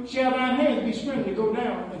afterward shall thine hands be strengthened to go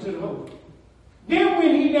down into the host. Then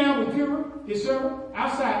went he down with Purah, his servant,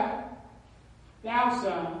 outside,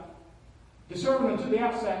 the servant unto the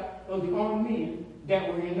outside of the armed men that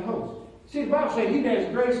were in the host. See, the Bible says, he that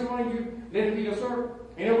is grace among you, let him be your servant.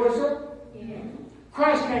 Ain't that what it said? Yeah.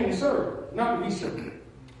 Christ came to serve, not to be served.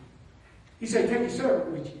 He said, take your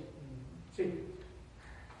servant with you. See?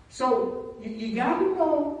 So, you got to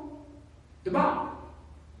know the Bible.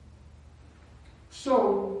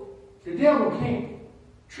 So, the devil can't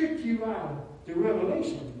trick you out of the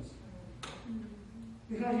revelations.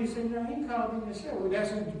 Because you say, no, he called him to serve. Well, that's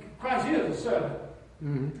who Christ is, a servant.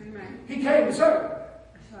 Mm-hmm. He came to serve.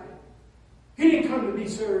 That's right. He didn't come to be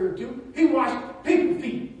served to. He washed people's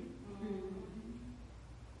feet.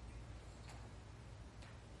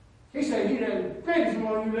 He said, he that is greatest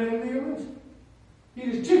among you, let him be your minister. He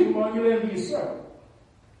that is chief among you, let him be your servant.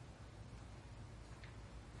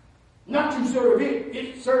 Not you serve it,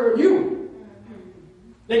 it serve you.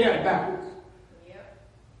 They got it backwards. Yep.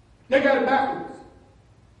 They got it backwards.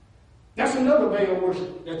 That's another way of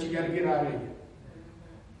worship that you got to get out of here.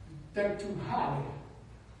 Think too highly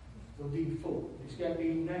of these folk. It's got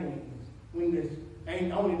these names. When this ain't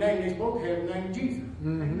the only name they supposed to have, the name Jesus.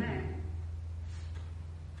 Amen.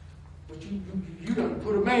 But you done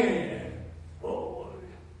put a man in. Oh.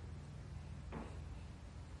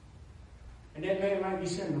 And that man might be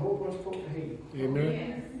sending a whole bunch of folk to hell.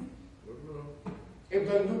 Amen.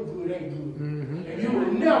 Everything look good ain't good. Mm-hmm. And you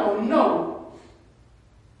will never know,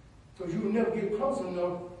 because you will never get close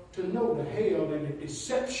enough to know the hell and the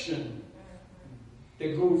deception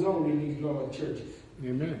that goes on in these large churches.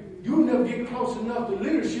 Amen. You'll never get close enough to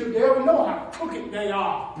leadership to ever know how crooked they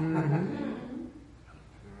are. Mm-hmm.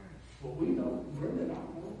 But we know, Brenda and I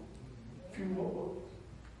know, a few more.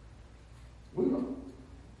 We know.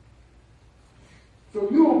 So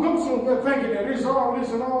you'll go somewhere thinking that it's all this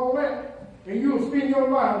and all that, and you'll spend your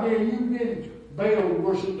life there and you've been Baal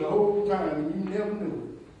worship the whole time and you never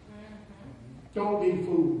knew it. Don't be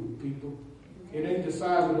fooled, people. It ain't the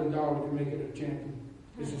size of the dog to make it a champion.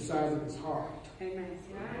 It's the size of his heart. Amen.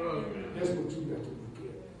 That's what you got to look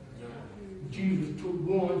at. Jesus took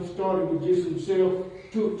one, started with just himself,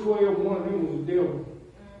 took 12, one of them was the devil.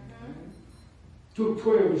 Took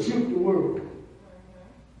 12 to shoot the world.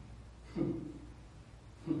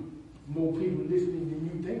 More people listening than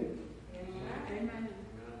you think.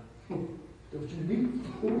 Don't you be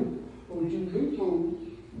fooled. Don't you be fooled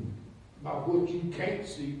about what you can't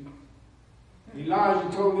see. Elijah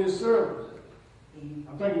told his servant,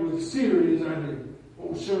 I think it was the Syrians out there,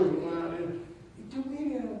 old servant went out there, he took me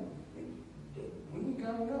in. We ain't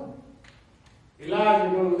got enough. Elijah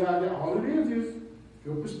goes out there, all it is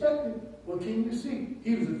your perspective. What can you see?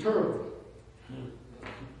 He was a turtle.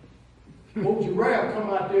 Old giraffe come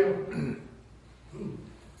out there.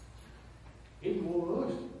 It's more of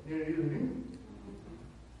us than it is of him.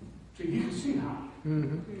 So you can see how.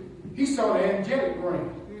 Mm-hmm. He saw the angelic realm.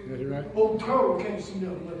 That's right. Old turtle can't see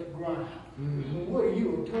nothing but the ground. Mm-hmm. Well, what are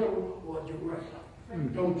you, a turtle or a giraffe?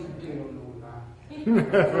 Mm-hmm. Don't you tell no lie.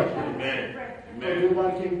 Amen.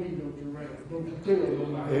 Everybody can't be no giraffe. Don't you tell no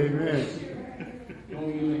lie. Amen.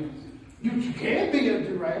 You can be a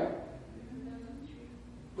giraffe,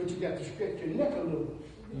 but you got to stretch your neck a little.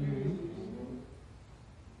 Mm-hmm.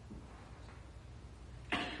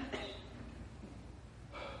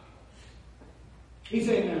 He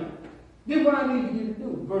said, now, this is what I need you to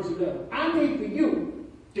do. Verse 11. I need for you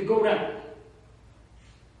to go down.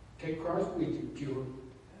 Take Christ with you, pure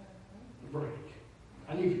and break.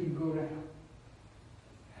 I need for you to go down.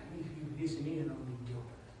 I need for you to listen in on these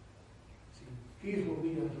jokers. See, here's what we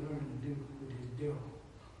have to learn to do with this devil.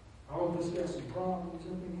 All of us got some problems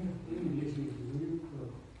up in here. We need to listen to it real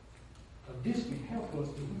close. But this can help us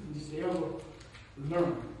if we just ever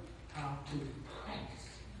learn how to practice.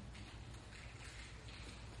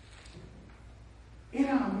 In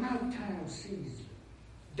our nighttime season,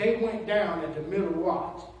 they went down at the middle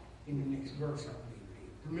watch in the next verse, I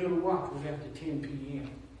believe. The middle watch was after 10 p.m.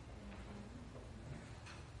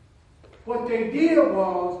 What they did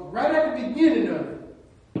was, right at the beginning of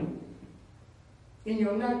it, in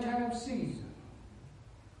your nighttime season,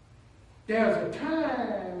 there's a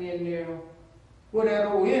time in there where that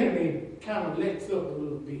old enemy kind of lets up a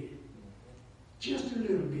little bit. Just a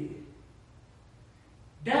little bit.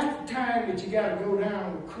 That's the time that you got to go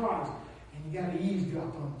down with Christ and you got to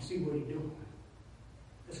eavesdrop on him, see what he's doing.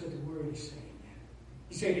 That's what the word is saying.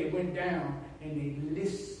 He said they went down and they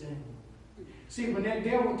listened. See, when that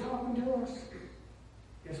devil talking to us,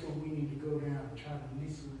 That's what we need to go down and try to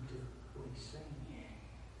listen to what he's saying.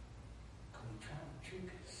 Because he's trying to trick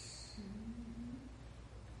us.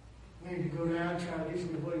 We need to go down and try to listen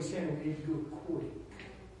to what he's saying. We need to do it quick.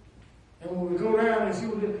 And when we go down and see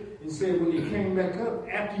what it said, when they came back up,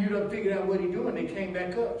 after you done figured out what he's doing, they came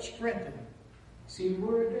back up, strengthened. See the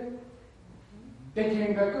word there? They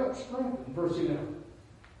came back up, strengthened. Verse 11.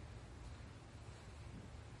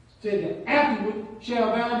 Said that afterward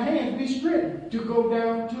shall thine hands be strengthened to go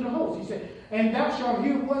down to the host. He said, and thou shalt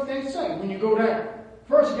hear what they say when you go down.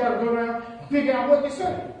 First you got to go down and figure out what they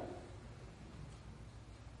say.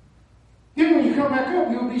 Then when you come back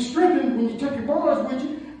up, you'll be strengthened when you take your boys with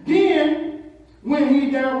you. Then, when he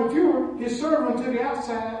down with you, his servant to the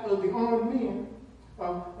outside of the armed men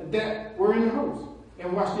that were in the host.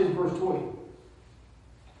 And watch this, verse 12.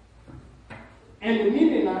 And the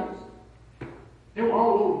Midianites, they were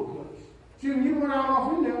all over the place. See, when you run out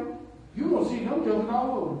off in there, you're going to see them jumping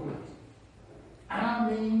all over the place. I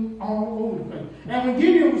mean, all over the place. And when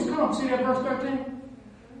Gideon was come, see that verse 13?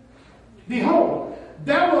 Behold,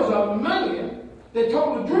 there was a man that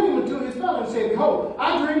told a dream unto his fellow and said, behold,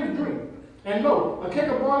 I dreamed a dream. And lo, a cake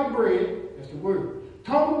of barley bread, that's the word,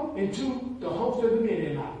 tumbled into the host of the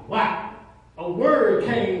Midianites. Wow. A word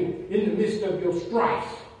came in the midst of your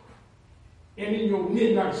strife and in your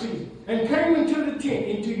midnight season, and came into the tent,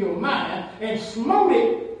 into your mind, and smote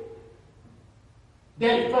it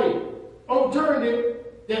that it failed. Overturned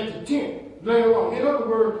it that the tent lay along. In other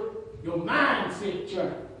words, your mindset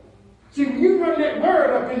changed. See, when you run that word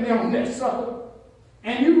up in there on that sucker,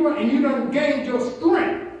 and you done gained your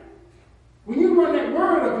strength, when you run that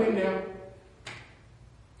word up in there,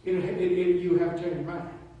 you have to change your mind.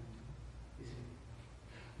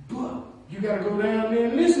 But you got to go down there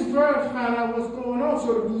and listen first, find out what's going on,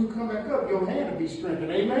 so that when you come back up, your hand will be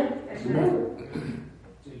strengthened. Amen? That's right.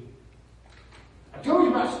 See, I told you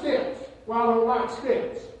about steps. Why I don't like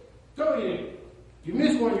steps. Told you that. You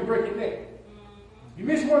miss one, you break your neck. You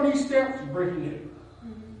miss one of these steps, you break your neck.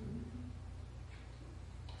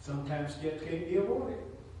 Sometimes steps can't be avoided.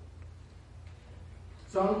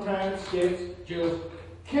 Sometimes steps just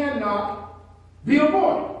cannot be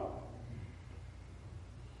avoided.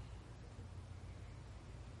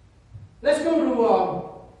 Let's go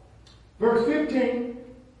to verse 15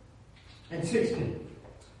 and 16.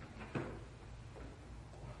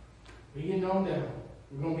 We're getting on down.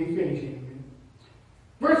 We're going to be finishing.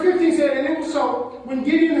 Verse 15 said, and it was so, when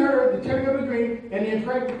Gideon heard the telling of the dream and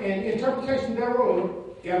the interpretation thereof,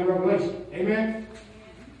 got a revelation. Amen?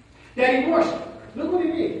 That he worshiped. Look what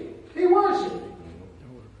he did. He worshiped.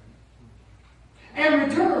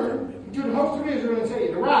 And returned to the host of Israel and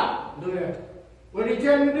said, arise. Look at that. What did he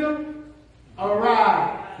tell him to do?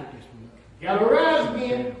 Arise. Got to arise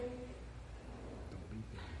again.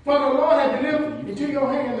 For the Lord had delivered into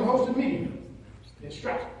your hand the host of Midian. That's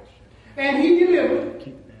right. And he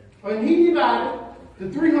delivered, and he divided the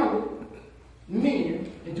 300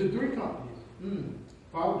 men into 3 companies.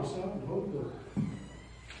 Father, the Son, and the Holy Ghost.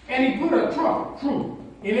 And he put a truth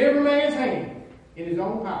in every man's hand in his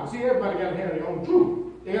own power. See, everybody got to have their own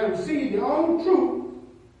truth. They got to receive their own truth.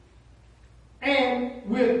 And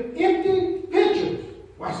with empty pitchers,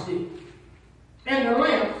 watch this, and the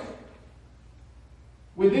lamps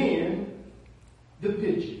within the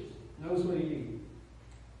pitchers. Notice what he did.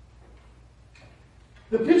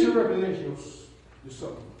 The pitcher represents your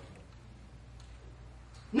soul.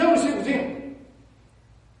 Notice it was empty.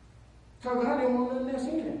 Because I didn't want nothing else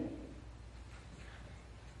in there.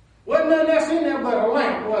 Wasn't nothing else in there but a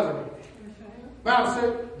lamp, wasn't it? Bible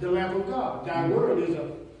said, the lamp of God. Thy word is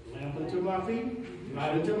a lamp unto my feet,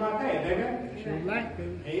 light unto my path. Amen? Sure like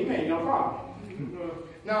that. Amen. No problem.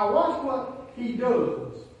 Now watch what he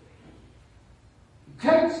does. He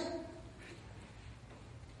takes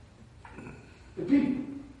the people,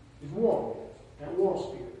 his war, that war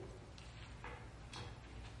spirit.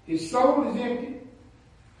 His soul is empty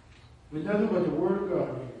with nothing but the word of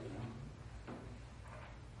God.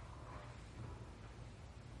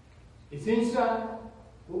 It's inside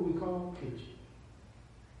what we call pitch.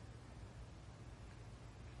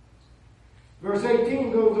 Verse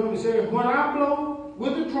 18 goes on and says, when I blow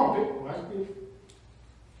with the trumpet, watch this,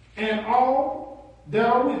 and all that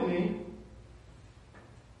are with me,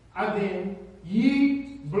 I then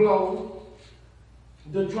ye blow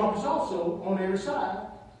the trumpets also on every side,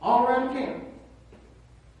 all around the camp,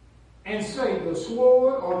 and say the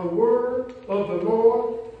sword or the word of the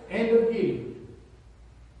Lord and of Gideon.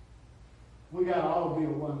 We got to all be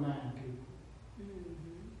of one mind, people.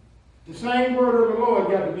 The same word of the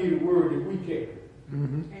Lord got to be the word that we carry.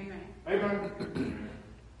 Amen. Amen.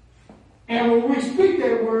 And when we speak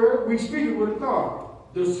that word, we speak it with authority.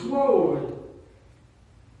 the sword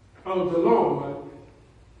of the Lord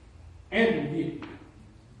and the gift.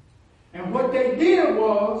 And what they did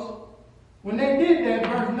was, when they did that,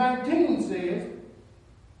 verse 19 says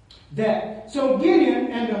that, so Gideon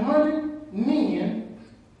and the 100 men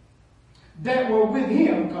that were with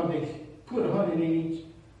him, because they put 100 in each,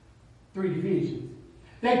 3 divisions,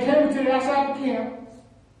 they came to the outside the camp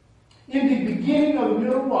in the beginning of the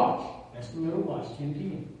middle watch. That's the middle watch, 10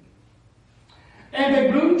 p.m. And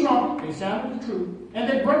they blew the trumpet, they sounded the truth, and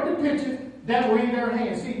they broke the pitchers that were in their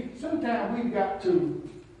hands. See, sometimes we've got to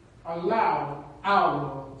allow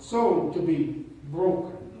our soul to be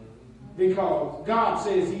broken, because God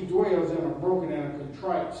says he dwells in a broken and a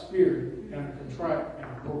contrite spirit and a contrite and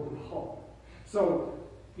a broken heart. So,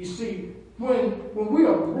 you see, when we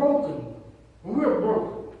are broken, when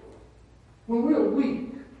we're weak,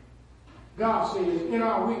 God says in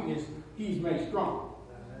our weakness, he's made strong.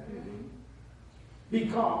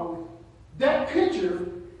 Because that pitcher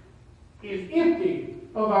is empty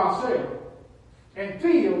of ourselves and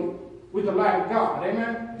filled with the light of God.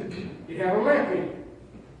 Amen? It has a lamp in it.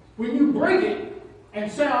 When you break it and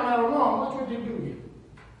sound that alarm, watch what they do here.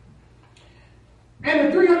 And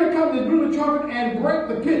the 300 companies blew the trumpet and broke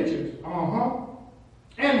the pitchers.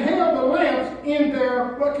 And held the lamps in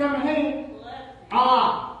their, what kind of hand?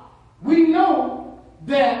 We know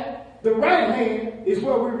that the right hand is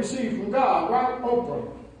what we receive from God, right?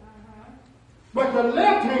 Oprah. But the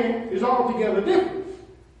left hand is altogether different.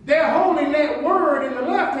 They're holding that word in the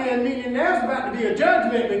left hand, meaning there's about to be a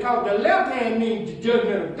judgment, because the left hand means the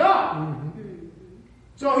judgment of God.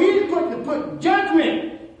 So he's put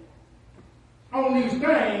judgment on these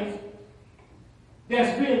things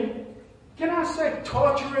that's been, can I say,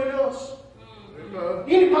 torturing us?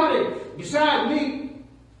 Anybody besides me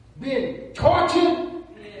been tortured?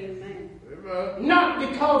 Not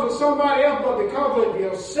because of somebody else, but because of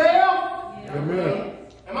yourself? Amen.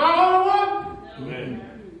 Am I the only one? Amen.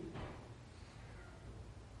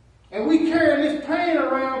 And we carry this pain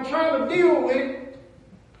around trying to deal with it.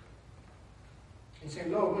 And say,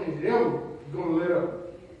 Lord, when is it ever going to let up?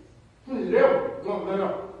 When is it ever going to let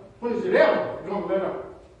up? When is it ever going to let up?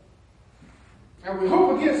 And we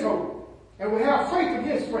hope against hope. And we have faith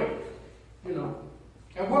against faith. You know.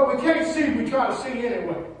 And what we can't see, we try to see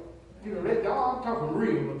anyway. You know, that God talking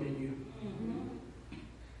real up in you.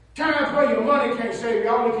 Times where your money can't save you,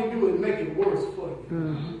 all it can do is make it worse for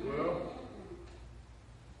you.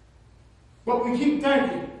 But we keep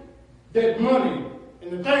thinking that money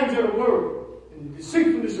and the things of the world and the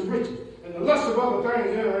deceitfulness of riches and the lust of other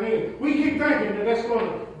things entering in, we keep thinking that that's going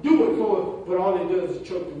to do it for us, but all it does is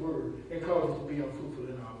choke the word and cause it to be unfruitful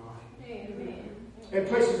in our life. Amen. And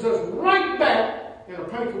places us right back in a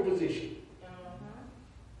painful position.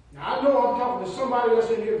 Now, I know I'm talking to somebody else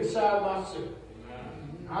in here beside myself.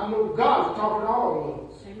 Amen. I know God is talking to all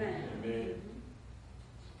of us. Amen. Amen.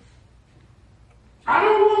 I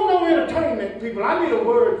don't want no entertainment, people. I need a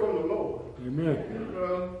word from the Lord. Amen.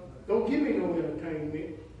 Don't give me no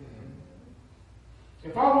entertainment.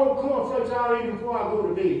 If I want cornflakes, I'll eat before I go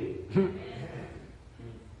to bed.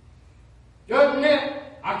 Other than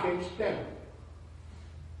that, I can't stand it.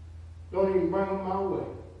 Don't even bring them my way.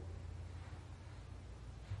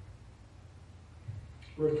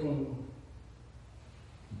 Verse 21.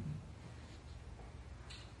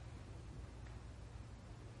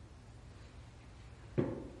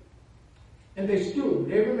 And they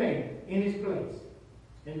stood, every man in his place,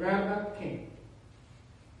 and round about the camp.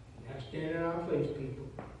 Now stand in our place, people.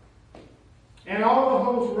 And all the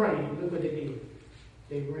hosts ran. Look what they did.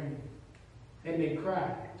 They ran. And they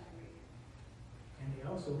cried. And they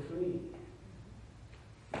also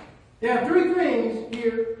fled. There are 3 things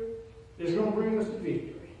here that's going to bring us to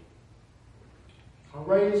victory. A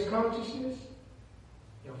raised consciousness.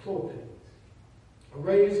 There are 4 things. A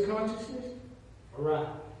raised consciousness. Arise.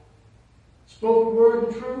 Spoken word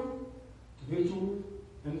and truth. The visual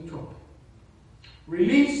and the trumpet.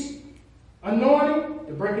 Release. Anointing.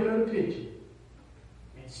 The breaking of the pitcher.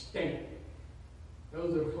 And stand.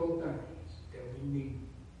 Those are the 4 things that we need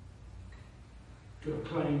to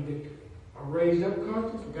claim victory. A raised up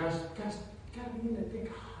conscience. Got to begin to think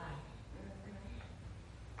high.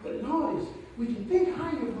 But Lord, we can think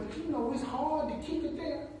higher, but you know it's hard to keep it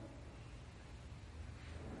there.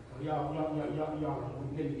 Oh, y'all, let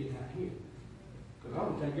me get out here. Because I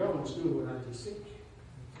don't think y'all understood what I just said.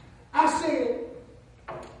 I said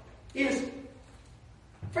it's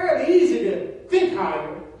fairly easy to think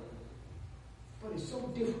higher, but it's so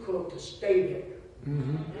difficult to stay there.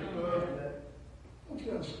 Mm-hmm. I want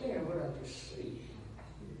you to understand what I just said.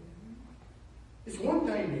 It's one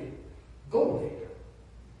thing to go there.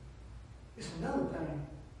 It's another thing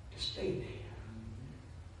to stay there.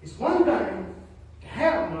 It's one thing to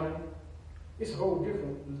have money. It's a whole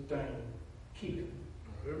different thing to keep it.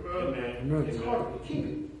 Amen. It's harder to keep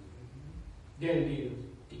it than it is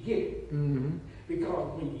to get it. Mm-hmm.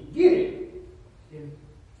 Because when you get it, then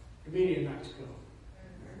the Midianites come.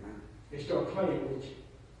 They start playing with you.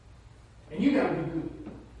 And you gotta be good.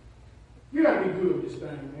 You gotta be good with this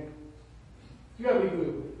thing, man. You gotta be good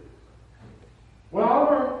with it. Well, I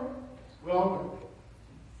learned.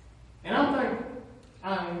 And I'm thankful.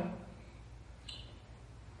 I am.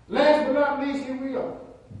 Last but not least, here we are.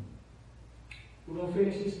 We're going to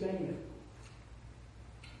finish this thing up.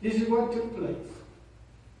 This is what took place.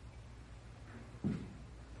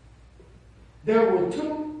 There were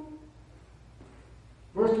two,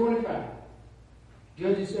 verse 25,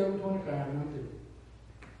 Judges 7:25, and I'm through.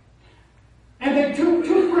 And they took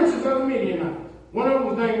two princes of the Midianites. One of them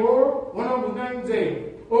was named Oreb, one of them was named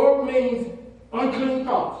Zeb. Oreb means unclean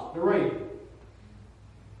thoughts, the raven.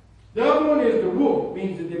 The other one is the wolf,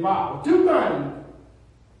 means the devourer. Two things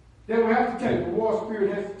that we have to take, the war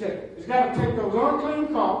spirit has to take. It's got to take those unclean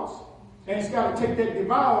thoughts, and it's got to take that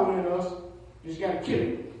devourer in us, it's got to kill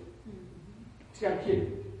it. It's got to kill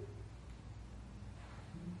it.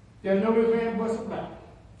 There's no ifs, ands, buts about it.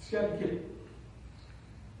 It's got to kill it.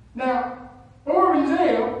 Now, Oreb and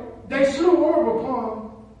Zeb, they slew Oreb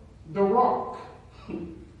upon the rock.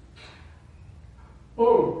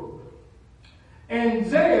 Oreb. And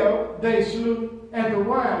Zeb they slew at the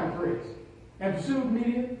wine press, and pursued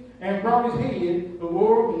Midian, and brought his head of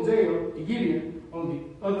Oreb and Zeb to Gideon on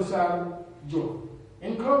the other side of Jordan.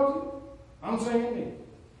 In closing, I'm saying this.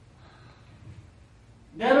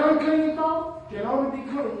 That unclean thought can only be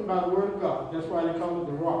cleaned by the word of God. That's why they call it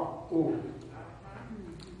the rock, Oreb.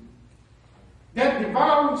 That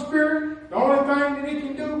devouring spirit, the only thing that it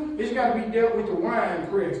can do is got to be dealt with the wine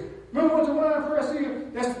press. Remember what the wine press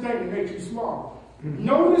is? That's the thing that makes you small. Mm-hmm.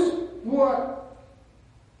 Notice what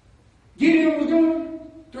Gideon was doing?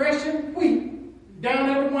 Threshing wheat down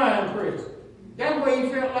at the wine press. That way he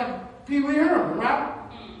felt like Pee Wee Herman, right?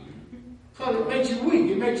 Because it makes you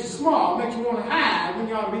weak, it makes you small, it makes you want to hide when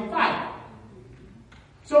you ought to be fighting.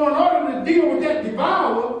 So in order to deal with that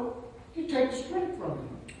devourer, you take the strength from him.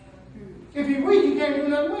 If he's weak, he can't do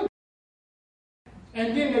nothing with it.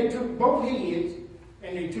 And then they took both heads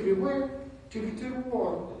and they took it where? Took it to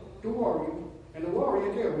the warrior. And the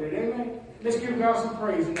warrior dealt with it. Amen. Let's give God some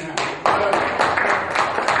praise now.